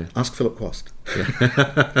 Yeah. Ask Philip Quast.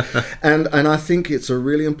 and I think it's a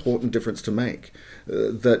really important difference to make.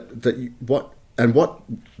 What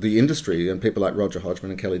the industry and people like Roger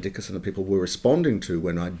Hodgman and Kelly Dickerson and people were responding to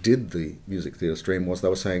when I did the music theatre stream was they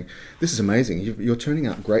were saying, this is amazing. You're turning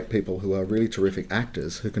out great people who are really terrific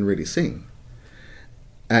actors who can really sing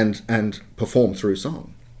and perform through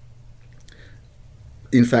song.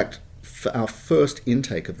 In fact, for our first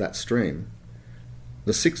intake of that stream,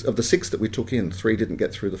 the six that we took in, 3 didn't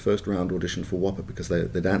get through the first round audition for WAPA because their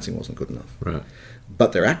dancing wasn't good enough. Right.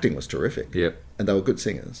 But their acting was terrific. Yep. And they were good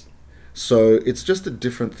singers. So it's just a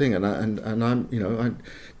different thing. And I'm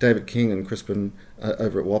David King and Crispin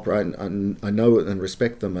over at WAPA. I know and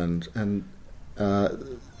respect them, and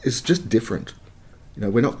it's just different.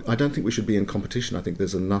 I don't think we should be in competition. I think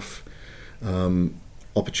there's enough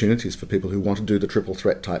opportunities for people who want to do the triple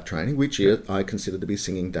threat type training, which I consider to be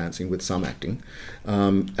singing, dancing with some acting,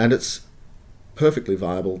 and it's perfectly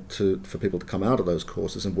viable for people to come out of those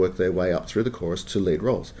courses and work their way up through the chorus to lead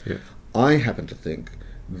roles. Yeah. I happen to think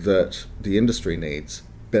that the industry needs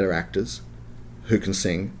better actors who can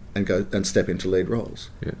sing and go and step into lead roles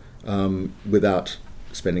without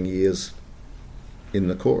spending years in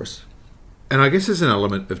the chorus. And I guess there's an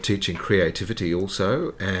element of teaching creativity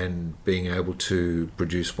also, and being able to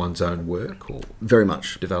produce one's own work or Very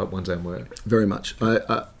much. develop one's own work. Very much.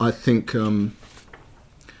 I think... I mean,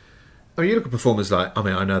 you look at performers like,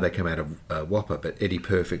 I know they come out of WAPA, but Eddie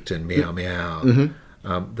Perfect and Meow Meow,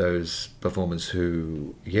 those performers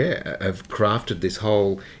who, have crafted this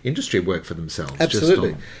whole industry work for themselves.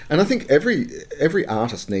 Absolutely. Just And I think every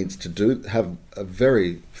artist needs to have a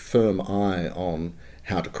very firm eye on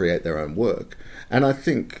how to create their own work. And I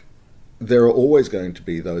think there are always going to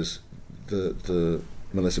be those, the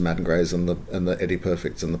Melissa Madden Grays and the Eddie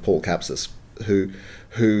Perfects and the Paul Capsis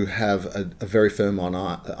who have a very firm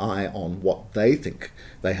eye on what they think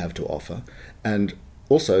they have to offer, and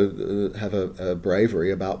also have a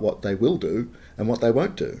bravery about what they will do and what they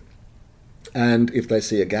won't do. And if they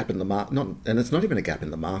see a gap in the market, and it's not even a gap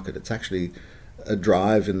in the market, it's actually a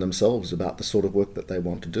drive in themselves about the sort of work that they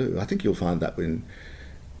want to do. I think you'll find that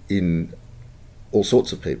in all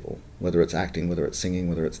sorts of people, whether it's acting, whether it's singing,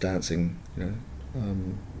 whether it's dancing.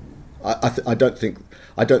 I don't think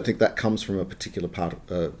that comes from a particular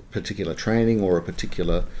particular training or a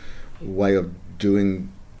particular way of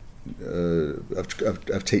doing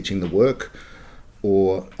of teaching the work.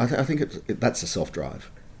 Or I think that's a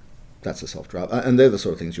self-drive. That's a self-drive, and they're the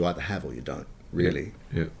sort of things you either have or you don't. Really,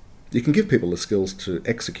 Yeah. You can give people the skills to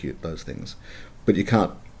execute those things, but you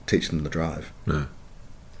can't teach them the drive. No.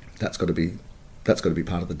 That's got to be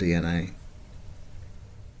part of the DNA.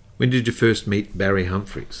 When did you first meet Barry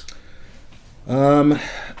Humphries? It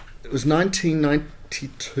was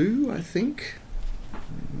 1992, I think.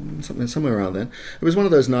 Somewhere around then. It was one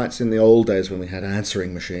of those nights in the old days when we had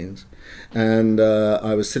answering machines, and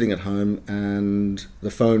I was sitting at home and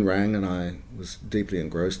the phone rang, and I was deeply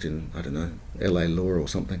engrossed in, I don't know, LA law or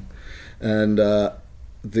something, and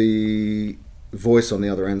the voice on the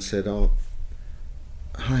other end said, "Oh,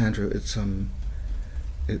 hi Andrew, it's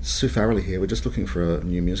Sue Farrelly here. We're just looking for a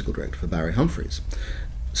new musical director for Barry Humphries."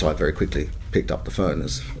 So I very quickly picked up the phone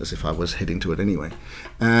as if I was heading to it anyway.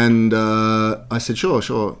 And I said, sure.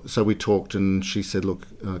 So we talked, and she said, look,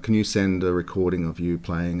 can you send a recording of you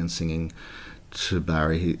playing and singing to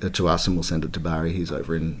Barry, to us, and we'll send it to Barry. He's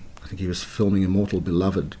over in, I think he was filming Immortal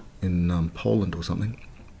Beloved in Poland or something.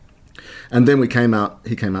 And then he came out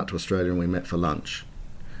to Australia and we met for lunch.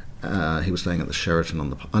 He was staying at the Sheraton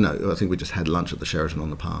on the... I think we just had lunch at the Sheraton on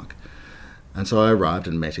the Park. And so I arrived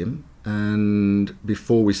and met him, and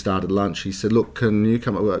before we started lunch, he said, look, can you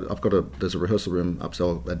come up? There's a rehearsal room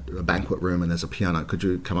upstairs, a banquet room, and there's a piano. Could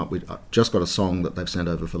you come up? I've just got a song that they've sent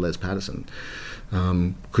over for Les Patterson.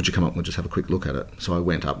 Could you come up and we'll just have a quick look at it? So I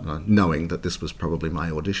went up, knowing that this was probably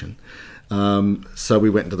my audition. So we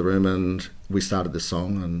went into the room and we started this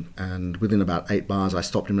song, and within about 8 bars, I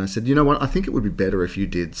stopped him and I said, you know what, I think it would be better if you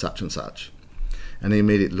did such and such. And he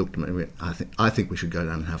immediately looked at me and went, I think we should go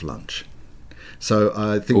down and have lunch. So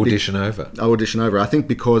I think audition over. I think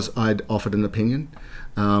because I'd offered an opinion,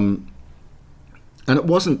 and it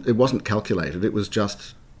wasn't calculated. It was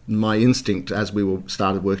just my instinct as we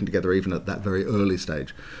started working together, even at that very early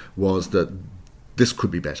stage, was that this could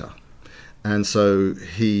be better. And so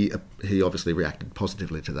he obviously reacted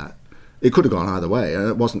positively to that. It could have gone either way, and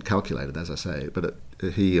it wasn't calculated, as I say. But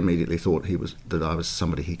he immediately thought that I was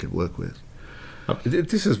somebody he could work with.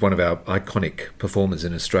 This is one of our iconic performers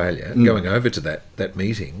in Australia. Going over to that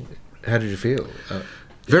meeting, how did you feel?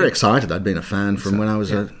 Very excited. I'd been a fan from when I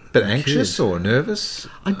was a But anxious or nervous?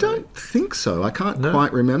 I don't think so. I can't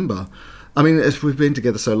quite remember. I mean, we've been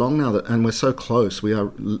together so long now, and we're so close. We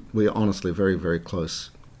are honestly very, very close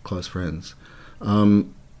friends.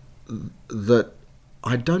 That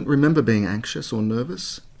I don't remember being anxious or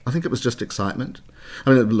nervous. I think it was just excitement.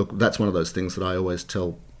 I mean, look, that's one of those things that I always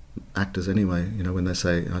tell actors anyway. You know, when I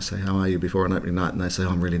say, how are you before an opening night, and they say,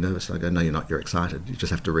 I'm really nervous. I go, no, you're not. You're excited. You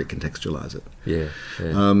just have to recontextualize it. Yeah.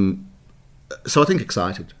 So I think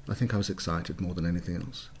excited. I think I was excited more than anything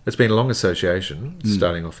else. It's been a long association,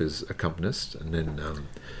 starting off as accompanist, and then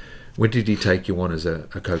when did he take you on as a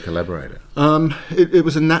co-collaborator? It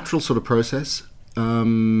was a natural sort of process.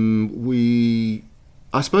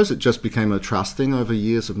 I suppose it just became a trust thing over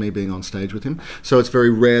years of me being on stage with him. So it's very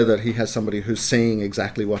rare that he has somebody who's seeing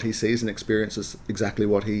exactly what he sees and experiences exactly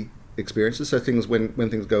what he experiences. So things when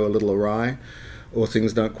things go a little awry, or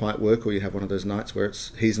things don't quite work, or you have one of those nights where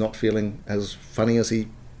he's not feeling as funny as he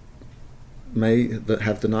may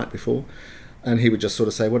have the night before, and he would just sort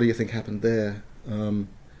of say, what do you think happened there? And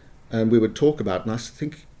we would talk about it, and I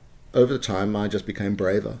think over the time I just became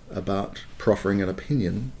braver about proffering an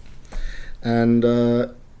opinion. And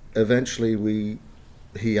eventually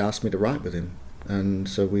he asked me to write with him, and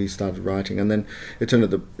so we started writing. And then it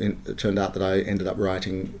turned out that I ended up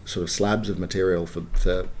writing sort of slabs of material for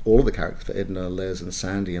all of the characters, for Edna, Les, and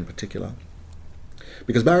Sandy in particular,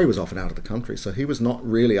 because Barry was often out of the country, so he was not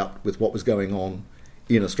really up with what was going on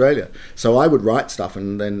in Australia. So I would write stuff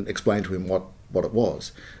and then explain to him what it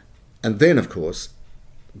was, and then of course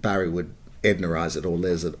Barry would Edna-ize it, or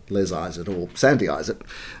Les-ize it, or Sandy-ize it,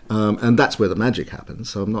 and that's where the magic happens.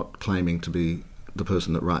 So I'm not claiming to be the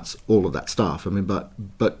person that writes all of that stuff. I mean, but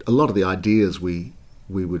a lot of the ideas we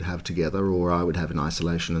would have together, or I would have in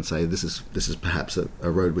isolation, and say this is perhaps a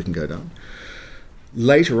road we can go down.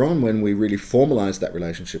 Later on, when we really formalised that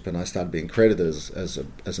relationship, and I started being credited as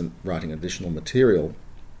writing additional material,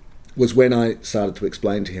 was when I started to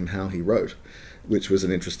explain to him how he wrote, which was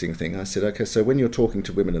an interesting thing. I said, okay, so when you're talking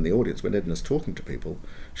to women in the audience, when Edna's talking to people,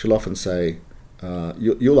 she'll often say,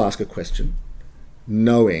 you'll ask a question,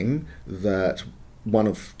 knowing that one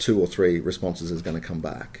of 2 or 3 responses is going to come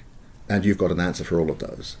back, and you've got an answer for all of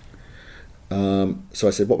those. So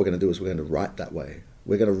I said, what we're going to do is we're going to write that way.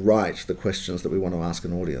 We're going to write the questions that we want to ask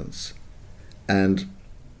an audience, and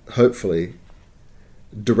hopefully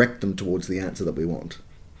direct them towards the answer that we want.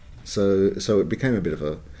 So it became a bit of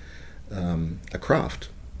a craft.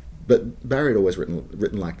 But Barry had always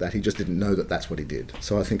written like that. He just didn't know that that's what he did.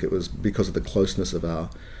 So I think it was because of the closeness of our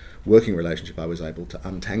working relationship I was able to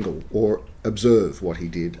untangle or observe what he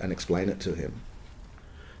did and explain it to him.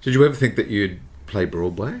 Did you ever think that you'd play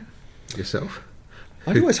Broadway yourself?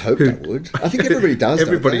 I always hoped I would. I think everybody does.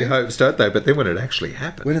 Everybody hopes, don't they? But then when it actually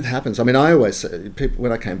happens, when it happens, I mean, I always say, people,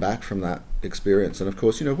 when I came back from that experience, and of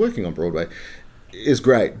course, working on Broadway is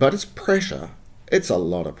great, but it's pressure. It's a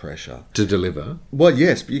lot of pressure to deliver. Well,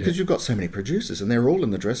 yes, because you've got so many producers, and they're all in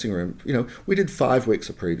the dressing room. We did 5 weeks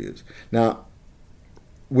of previews. Now,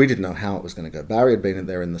 we didn't know how it was going to go. Barry had been in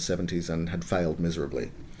there in the 70s and had failed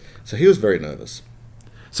miserably, so he was very nervous.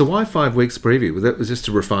 So why 5 weeks preview? Was that just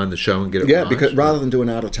to refine the show and get it right? Yeah, because rather than do an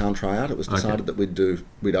out-of-town tryout, it was decided that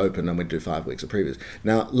we'd open and we'd do 5 weeks of previews.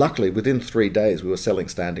 Now, luckily, within 3 days, we were selling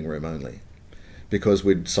standing room only because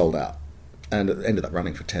we'd sold out, and it ended up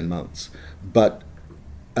running for 10 months. But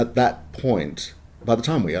at that point, by the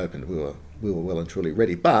time we opened, we were well and truly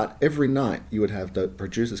ready. But every night you would have the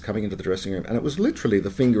producers coming into the dressing room, and it was literally the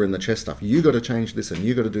finger in the chest stuff. You got to change this, and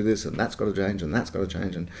you got to do this, and that's got to change, and that's got to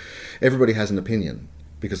change, and everybody has an opinion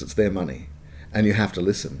because it's their money, and you have to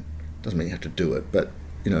listen. Doesn't mean you have to do it, but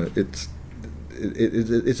it's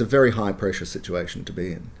a very high pressure situation to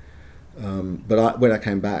be in. But when I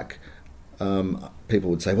came back,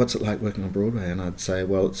 people would say, "What's it like working on Broadway?" And I'd say,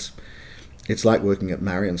 "Well, it's like working at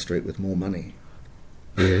Marion Street with more money."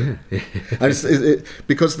 Yeah.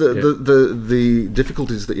 Because the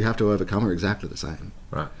difficulties that you have to overcome are exactly the same.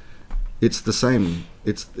 Right. It's the same.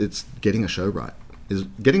 It's getting a show right.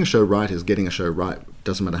 Getting a show right is getting a show right.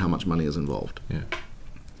 Doesn't matter how much money is involved. Yeah.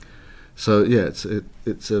 So yeah,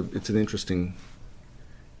 it's an interesting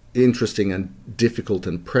and difficult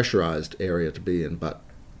and pressurized area to be in, but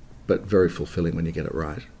very fulfilling when you get it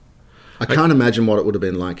right. I can't imagine what it would have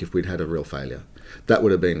been like if we'd had a real failure. That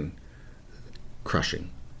would have been crushing.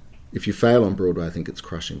 If you fail on Broadway, I think it's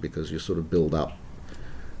crushing because you sort of build up.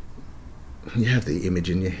 You have the image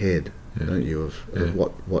in your head, don't you,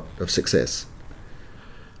 of success.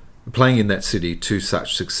 Playing in that city to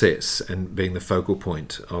such success and being the focal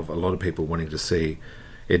point of a lot of people wanting to see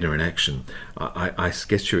Edna in action, I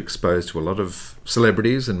guess you're exposed to a lot of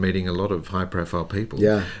celebrities and meeting a lot of high-profile people.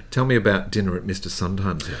 Yeah. Tell me about dinner at Mr.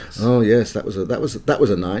 Sondheim's house. Oh yes, that was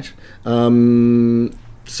a night.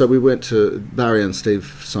 So we went to Barry and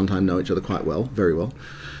Steve Sondheim know each other quite well, very well.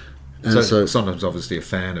 And so Sondheim's obviously a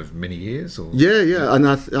fan of many years, or yeah, and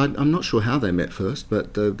I'm not sure how they met first,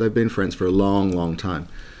 but they've been friends for a long, long time.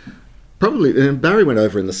 Probably, and Barry went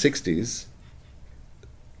over in the 60s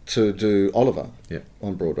to do Oliver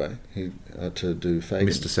on Broadway. To do Fagin.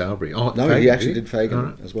 Mr. Sowerby. Oh, no, Fagin, he actually did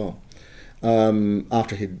Fagin as well.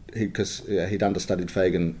 After he'd understudied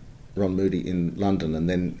Fagin, Ron Moody in London, and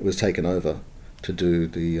then was taken over to do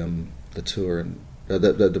the tour and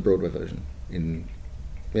the Broadway version in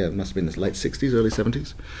it must have been the late 60s, early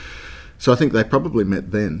 70s. So I think they probably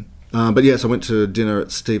met then. But yes, I went to dinner at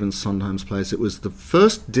Stephen Sondheim's place. It was the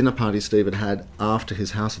first dinner party Steve had after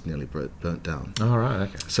his house had nearly burnt down. Oh, right,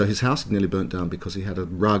 okay. So his house had nearly burnt down because he had a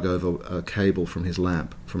rug over a cable from his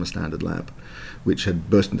lamp, from a standard lamp, which had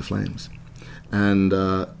burst into flames and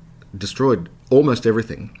destroyed almost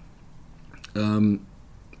everything,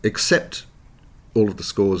 except all of the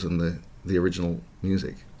scores and the original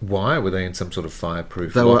music. Why? Were they in some sort of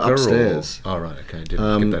fireproof They locker? were upstairs. Oh, right, okay.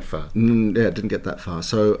 Didn't get that far. Yeah, it didn't get that far.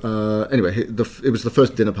 So anyway, it was the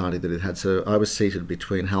first dinner party that it had, so I was seated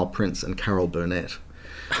between Hal Prince and Carol Burnett.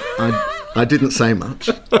 I didn't say much.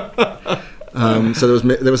 So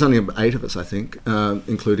there was only 8 of us, I think,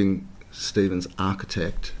 including Stephen's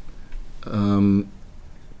architect,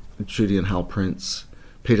 Judy and Hal Prince,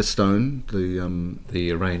 Peter Stone, the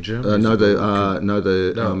arranger. The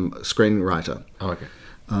screenwriter. Oh, okay.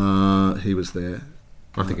 He was there.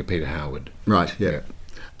 I'm thinking Peter Howard. Right, yeah.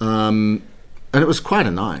 And it was quite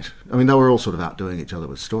a night. I mean, they were all sort of outdoing each other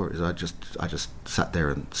with stories. I just sat there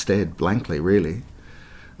and stared blankly, really.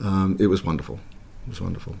 It was wonderful. It was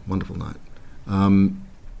wonderful. Wonderful night.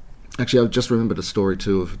 Actually, I just remembered a story,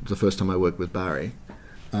 too, of the first time I worked with Barry.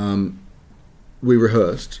 We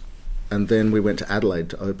rehearsed, and then we went to Adelaide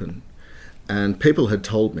to open. And people had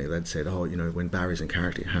told me, they'd said, when Barry's in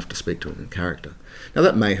character, you have to speak to him in character. Now,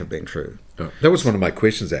 that may have been true. Oh, that was one of my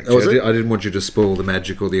questions, actually. I didn't want you to spoil the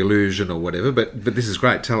magic or the illusion or whatever, but this is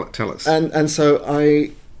great. Tell us. And so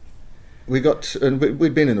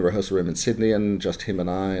we'd been in the rehearsal room in Sydney, and just him and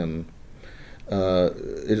I, and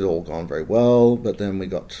it had all gone very well. But then we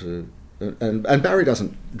got to, and Barry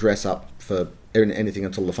doesn't dress up for anything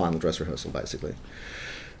until the final dress rehearsal, basically.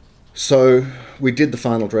 So we did the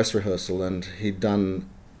final dress rehearsal, and he'd done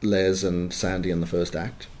Les and Sandy in the first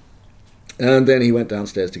act. And then he went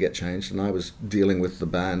downstairs to get changed, and I was dealing with the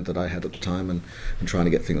band that I had at the time and trying to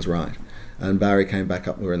get things right. And Barry came back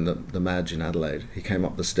up, we were in the Madge in Adelaide. He came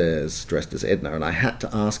up the stairs dressed as Edna, and I had to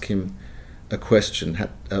ask him a question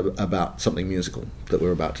about something musical that we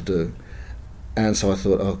were about to do. And so I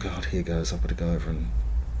thought, oh God, here goes, I've got to go over and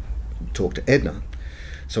talk to Edna.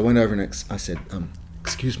 So I went over and I said,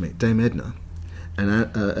 excuse me, Dame Edna.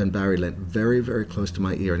 And Barry leant very, very close to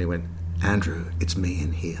my ear, and he went, Andrew, it's me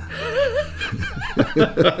in here.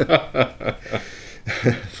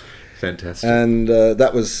 Fantastic. And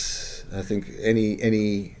that was, I think,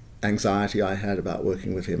 any anxiety I had about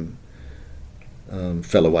working with him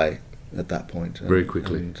fell away at that point. Very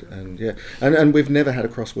quickly. And we've never had a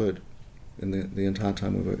crossword in the entire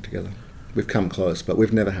time we've worked together. We've come close, but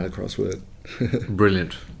we've never had a crossword.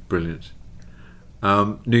 Brilliant.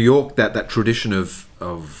 New York, that tradition of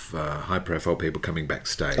high-profile people coming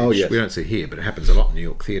backstage. Oh, yes. We don't see here, but it happens a lot in New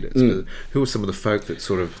York theatres. But who are some of the folk that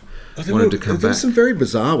sort of wanted to come back? There's some very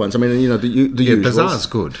bizarre ones. I mean, the usuals. Bizarre's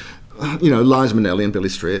good. Liza Minnelli and Billy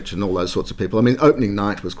Stritch and all those sorts of people. I mean, opening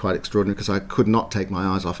night was quite extraordinary because I could not take my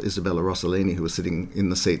eyes off Isabella Rossellini, who was sitting in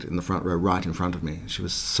the seat in the front row right in front of me. She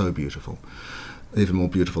was so beautiful. Even more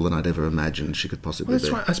beautiful than I'd ever imagined she could possibly be.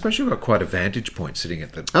 Right. I suppose you've got quite a vantage point sitting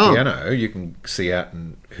at the piano. You can see out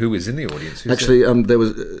and who is in the audience. Actually, there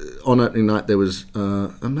was on opening night. There was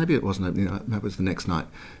maybe it wasn't opening night. Maybe it was the next night.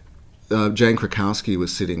 Jane Krakowski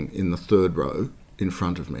was sitting in the third row in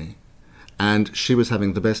front of me, and she was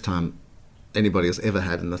having the best time anybody has ever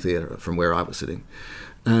had in the theatre from where I was sitting.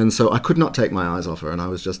 And so I could not take my eyes off her, and I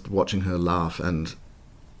was just watching her laugh. And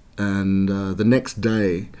the next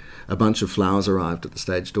day, a bunch of flowers arrived at the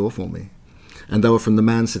stage door for me. And they were from the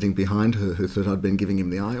man sitting behind her who thought I'd been giving him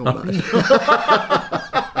the eye all night.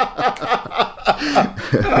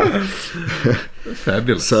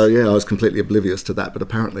 Fabulous. So, yeah, I was completely oblivious to that, but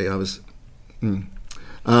apparently I was... who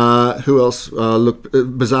else?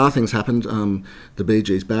 Bizarre things happened. The Bee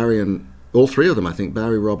Gees, Barry and... all three of them, I think,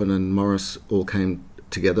 Barry, Robin and Morris all came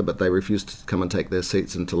together, but they refused to come and take their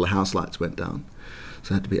seats until the house lights went down.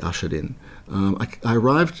 So I had to be ushered in. I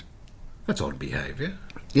arrived... That's odd behaviour.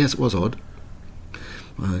 Yes, it was odd.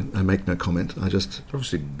 I make no comment. I just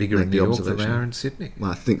obviously bigger in New York than they are in Sydney.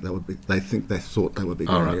 Well, I think that would be. They thought they were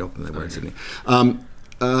bigger in New York than they were in Sydney.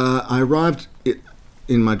 I arrived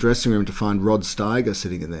in my dressing room to find Rod Steiger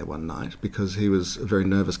sitting in there one night because he was a very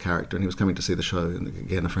nervous character and he was coming to see the show, and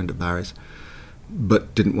again a friend of Barry's,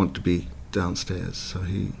 but didn't want to be downstairs. So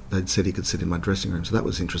they'd said he could sit in my dressing room. So that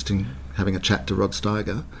was interesting, having a chat to Rod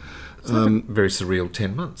Steiger. Very surreal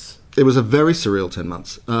 10 months. It was a very surreal 10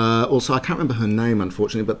 months. Also, I can't remember her name,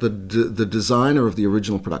 unfortunately, but the designer of the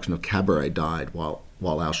original production of Cabaret died while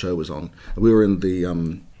our show was on. We were in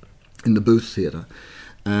the Booth Theatre,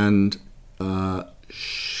 and so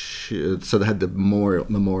they had the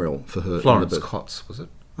memorial for her. Florence Kotz, was it?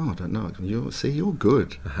 Oh, I don't know. You're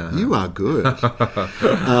good. You are good.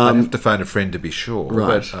 I have to phone a friend to be sure.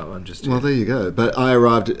 Right. But, I'm just... Well, there you go. But I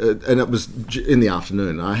arrived, and it was in the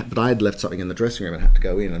afternoon, but I had left something in the dressing room and had to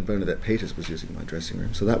go in, and Bernadette Peters was using my dressing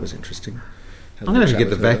room, so that was interesting. I'm going to have to get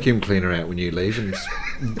the vacuum cleaner out when you leave and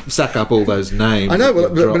suck up all those names. I know,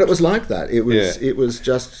 but it was like that. It was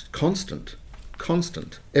just constant.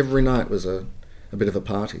 Every night was a bit of a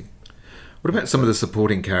party. What about some of the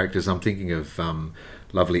supporting characters? I'm thinking of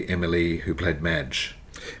lovely Emily, who played Madge.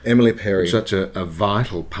 Emily Perry. Such a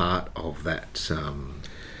vital part of that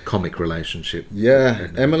comic relationship. Yeah,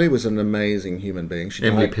 Emily was an amazing human being.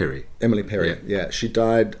 Emily Perry. Emily Perry, yeah. She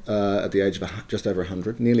died at the age of just over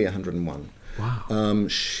 100, nearly 101. Wow.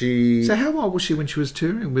 So how old was she when she was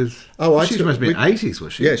touring with... She must have been 80s,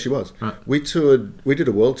 was she? Yeah, she was. Right. We did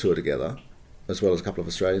a world tour together, as well as a couple of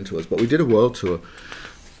Australian tours, but we did a world tour.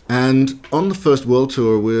 And on the first world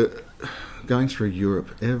tour, we're going through Europe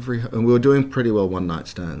and we were doing pretty well one-night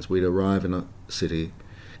stands. We'd arrive in a city,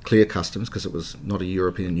 clear customs, because it was not a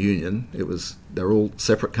European Union. They're all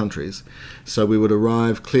separate countries. So we would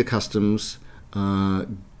arrive, clear customs,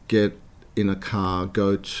 get in a car,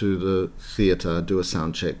 go to the theatre, do a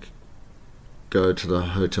sound check, go to the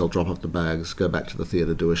hotel, drop off the bags, go back to the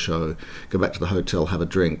theatre, do a show, go back to the hotel, have a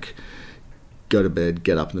drink, go to bed,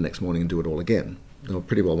 get up the next morning and do it all again. They were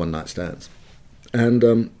pretty well one-night stands.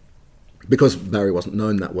 And because Barry wasn't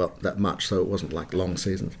known that much, so it wasn't like long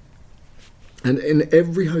seasons. And in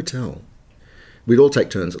every hotel, we'd all take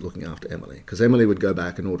turns at looking after Emily, because Emily would go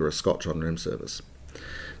back and order a scotch on room service,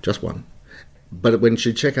 just one. But when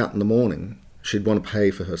she'd check out in the morning, she'd want to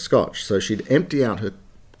pay for her scotch, so she'd empty out her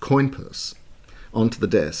coin purse onto the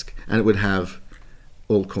desk, and it would have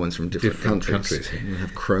all coins from different countries. You'd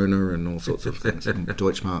have Kroner and all sorts of things, and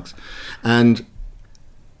Deutschmarks. And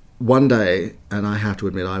one day, and I have to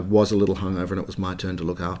admit, I was a little hungover, and it was my turn to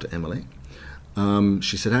look after Emily.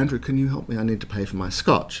 She said, "Andrew, can you help me? I need to pay for my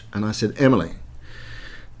scotch." And I said, "Emily,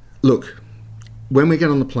 look, when we get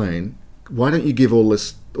on the plane, why don't you give all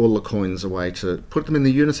the coins away to put them in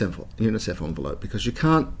the UNICEF envelope, because you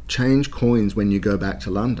can't change coins when you go back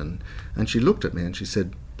to London." And she looked at me and she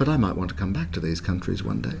said, "But I might want to come back to these countries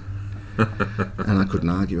one day." And I couldn't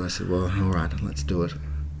argue. I said, "Well, all right, let's do it."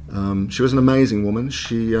 She was an amazing woman.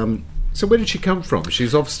 She So where did she come from?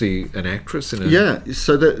 She's obviously an actress. So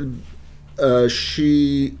that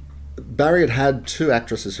Barry had two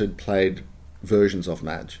actresses who'd played versions of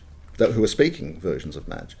Madge, who were speaking versions of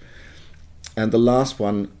Madge. And the last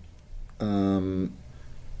one,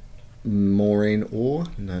 Maureen Orr,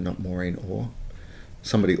 no, not Maureen Orr,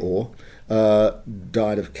 somebody Orr,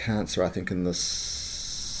 died of cancer, I think, in the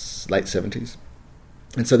late 70s.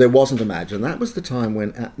 And so there wasn't a Madge. And that was the time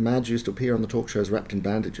when Madge used to appear on the talk shows wrapped in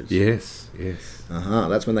bandages. Yes.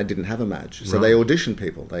 That's when they didn't have a Madge. So they auditioned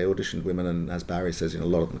people. They auditioned women, and as Barry says, a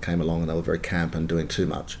lot of them came along and they were very camp and doing too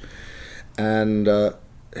much. And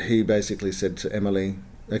he basically said to Emily,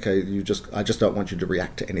 "Okay, I just don't want you to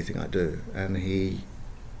react to anything I do." And he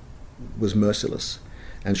was merciless,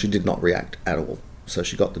 and she did not react at all. So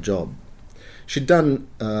she got the job. She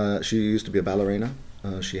used to be a ballerina.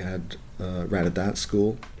 She had ran a dance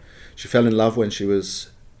school. She fell in love when she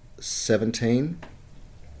was 16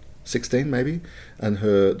 maybe, and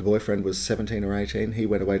the boyfriend was 17 or 18. He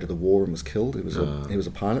went away to the war and was killed. He was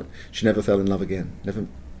a pilot. She never fell in love again. Never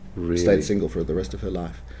stayed single for the rest of her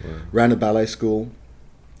life. Wow. Ran a ballet school,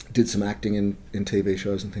 did some acting in TV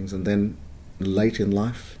shows and things, and then late in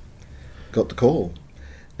life got the call,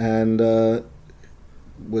 and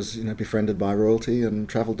was befriended by royalty and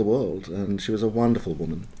travelled the world. And she was a wonderful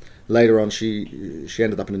woman. Later on, she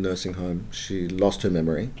ended up in a nursing home. She lost her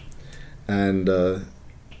memory, and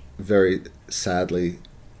very sadly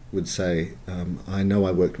would say, "I know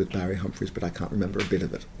I worked with Barry Humphries, but I can't remember a bit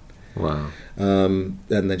of it." Wow. And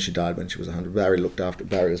then she died when she was 100. Barry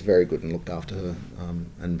was very good and looked after her,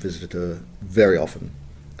 and visited her very often,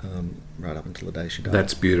 right up until the day she died.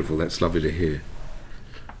 That's beautiful. That's lovely to hear.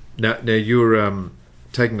 Now you're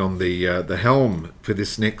taking on the helm for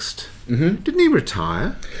this next. Mm-hmm. Didn't he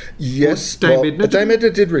retire? Yes, Dame Edna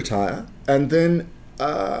did retire, and then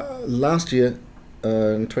last year,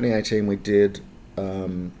 in 2018,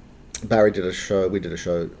 Barry did a show. We did a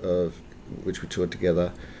show which we toured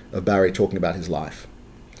together, of Barry talking about his life,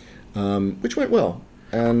 which went well.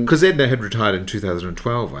 Because Edna had retired in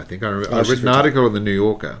 2012, I think. I read an article in the New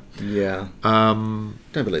Yorker. Yeah.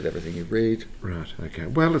 Don't believe everything you read. Right, okay.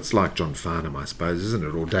 Well, it's like John Farnham, I suppose, isn't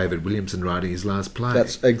it? Or David Williamson writing his last play.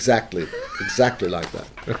 That's exactly like that.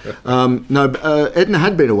 Edna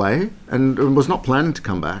had been away and was not planning to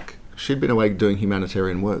come back. She'd been away doing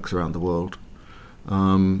humanitarian works around the world.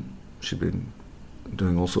 She'd been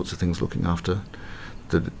doing all sorts of things, looking after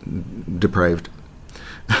the depraved.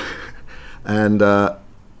 And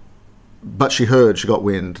but she got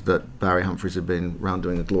wind that Barry Humphries had been round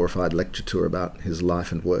doing a glorified lecture tour about his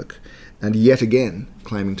life and work, and yet again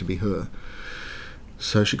claiming to be her.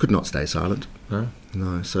 So she could not stay silent.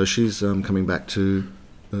 No. So she's coming back to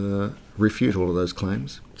refute all of those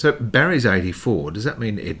claims. So Barry's 84. Does that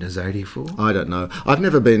mean Edna's 84? I don't know. I've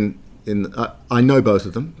never been in. I know both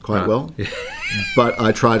of them quite well, but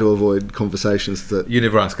I try to avoid conversations that. You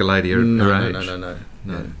never ask a lady her age. No.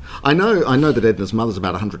 Yeah. I know that Edna's mother's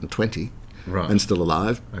about 120, right, and still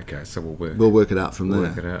alive. Okay, so we'll work it out from there.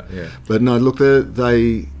 Work it out, yeah. But no, look,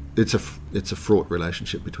 it's a fraught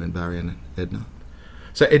relationship between Barry and Edna.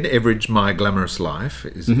 So Edna Everage, My Glamorous Life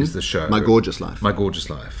is the show. My Gorgeous Life. My Gorgeous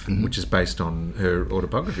Life, which is based on her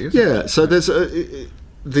autobiography, isn't it? Yeah. So there's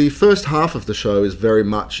the first half of the show is very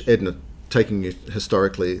much Edna taking you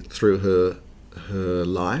historically through her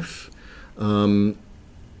life.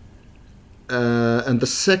 And the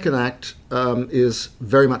second act is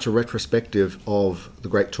very much a retrospective of the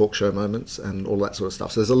great talk show moments and all that sort of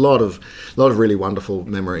stuff. So there's a lot of really wonderful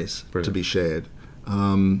memories to be shared.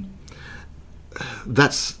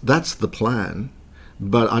 That's the plan,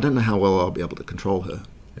 but I don't know how well I'll be able to control her.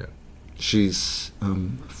 Yeah. She's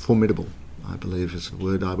formidable, I believe is the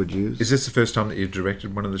word I would use. Is this the first time that you've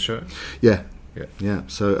directed one of the shows? Yeah. Yeah.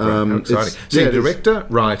 So how exciting. So director,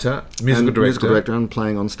 writer, musical director, and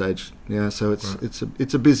playing on stage. Yeah. So it's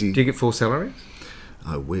a busy. Do you get full salaries?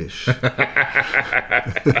 I wish.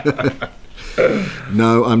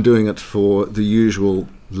 No, I'm doing it for the usual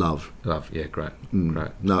love. Love, yeah, great.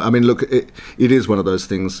 Great. No, I mean, look, it is one of those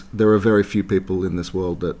things. There are very few people in this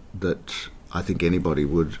world that I think anybody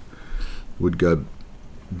would go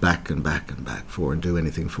back and back and back for and do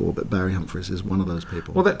anything for, but Barry Humphries is one of those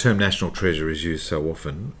people. Well, that term national treasure is used so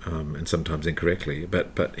often, and sometimes incorrectly,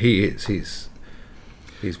 but he's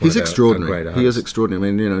extraordinary. Great artists. He is extraordinary.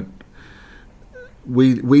 I mean, you know,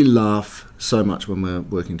 we laugh so much when we're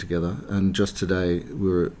working together, and just today we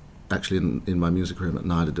were actually in my music room at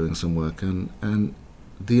NIDA doing some work, and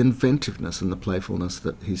the inventiveness and the playfulness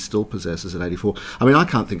that he still possesses at 84. I mean, I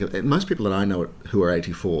can't think of most people that I know who are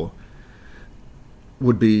 84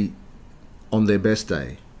 would be on their best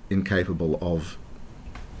day incapable of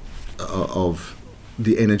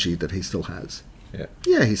the energy that he still has.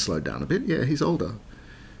 Yeah, he's slowed down a bit. Yeah, he's older.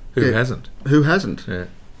 Who hasn't? Who hasn't? Yeah.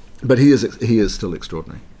 But he is still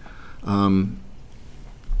extraordinary.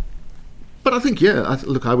 But I think,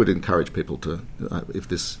 look, I would encourage people to, if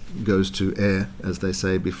this goes to air, as they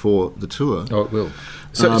say, before the tour. Oh, it will.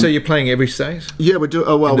 So you're playing every state? Yeah, we're doing.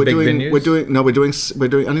 Oh well, we're doing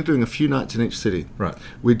only doing a few nights in each city. Right.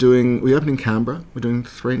 We open in Canberra. We're doing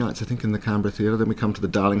 3 nights, I think, in the Canberra Theatre. Then we come to the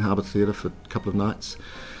Darling Harbour Theatre for a couple of nights.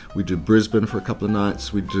 We do Brisbane for a couple of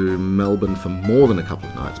nights. We do Melbourne for more than a couple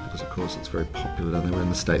of nights because, of course, it's very popular down there. We're in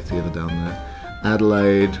the State Theatre down there.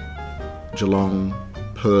 Adelaide, Geelong,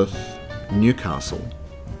 Perth, Newcastle.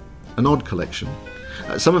 An odd collection.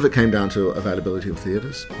 Some of it came down to availability of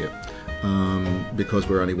theatres. Yep. Because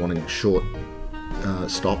we're only wanting short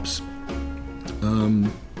stops.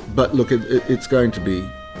 But look, it's going to be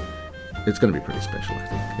pretty special, I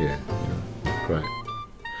think. Yeah. Great.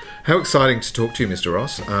 How exciting to talk to you, Mr.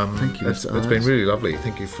 Ross. Thank you, It's Mr. been really lovely.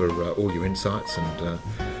 Thank you for all your insights and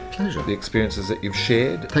pleasure. The experiences that you've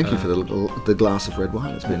shared. Thank you for the glass of red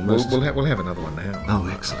wine. It's been most... We'll have another one now. Oh,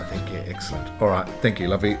 excellent. I think, yeah, excellent. All right. Thank you,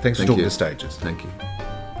 lovely. Thanks for talking to Stages. Thank you.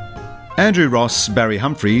 Andrew Ross, Barry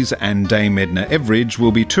Humphries and Dame Edna Everidge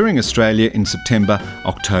will be touring Australia in September,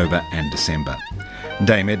 October and December.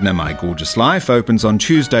 Dame Edna, My Gorgeous Life opens on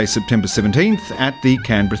Tuesday, September 17th at the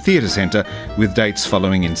Canberra Theatre Centre, with dates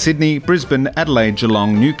following in Sydney, Brisbane, Adelaide,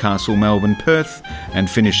 Geelong, Newcastle, Melbourne, Perth, and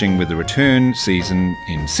finishing with a return season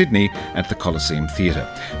in Sydney at the Coliseum Theatre.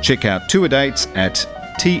 Check out tour dates at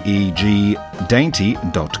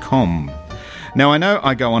tegdainty.com. Now, I know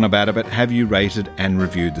I go on about it, but have you rated and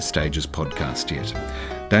reviewed the Stages podcast yet?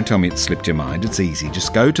 Don't tell me it slipped your mind. It's easy.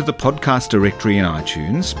 Just go to the podcast directory in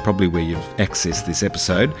iTunes, probably where you've accessed this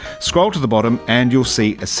episode. Scroll to the bottom and you'll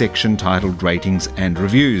see a section titled Ratings and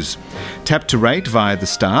Reviews. Tap to rate via the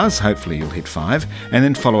stars, hopefully you'll hit 5, and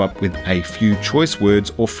then follow up with a few choice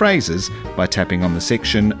words or phrases by tapping on the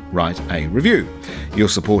section Write a Review. Your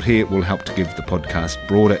support here will help to give the podcast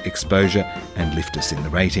broader exposure and lift us in the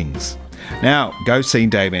ratings. Now, go see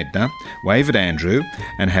Dame Edna, wave at Andrew,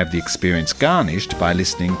 and have the experience garnished by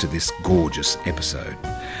listening to this gorgeous episode.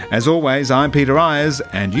 As always, I'm Peter Ayers,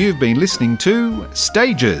 and you've been listening to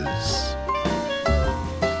Stages.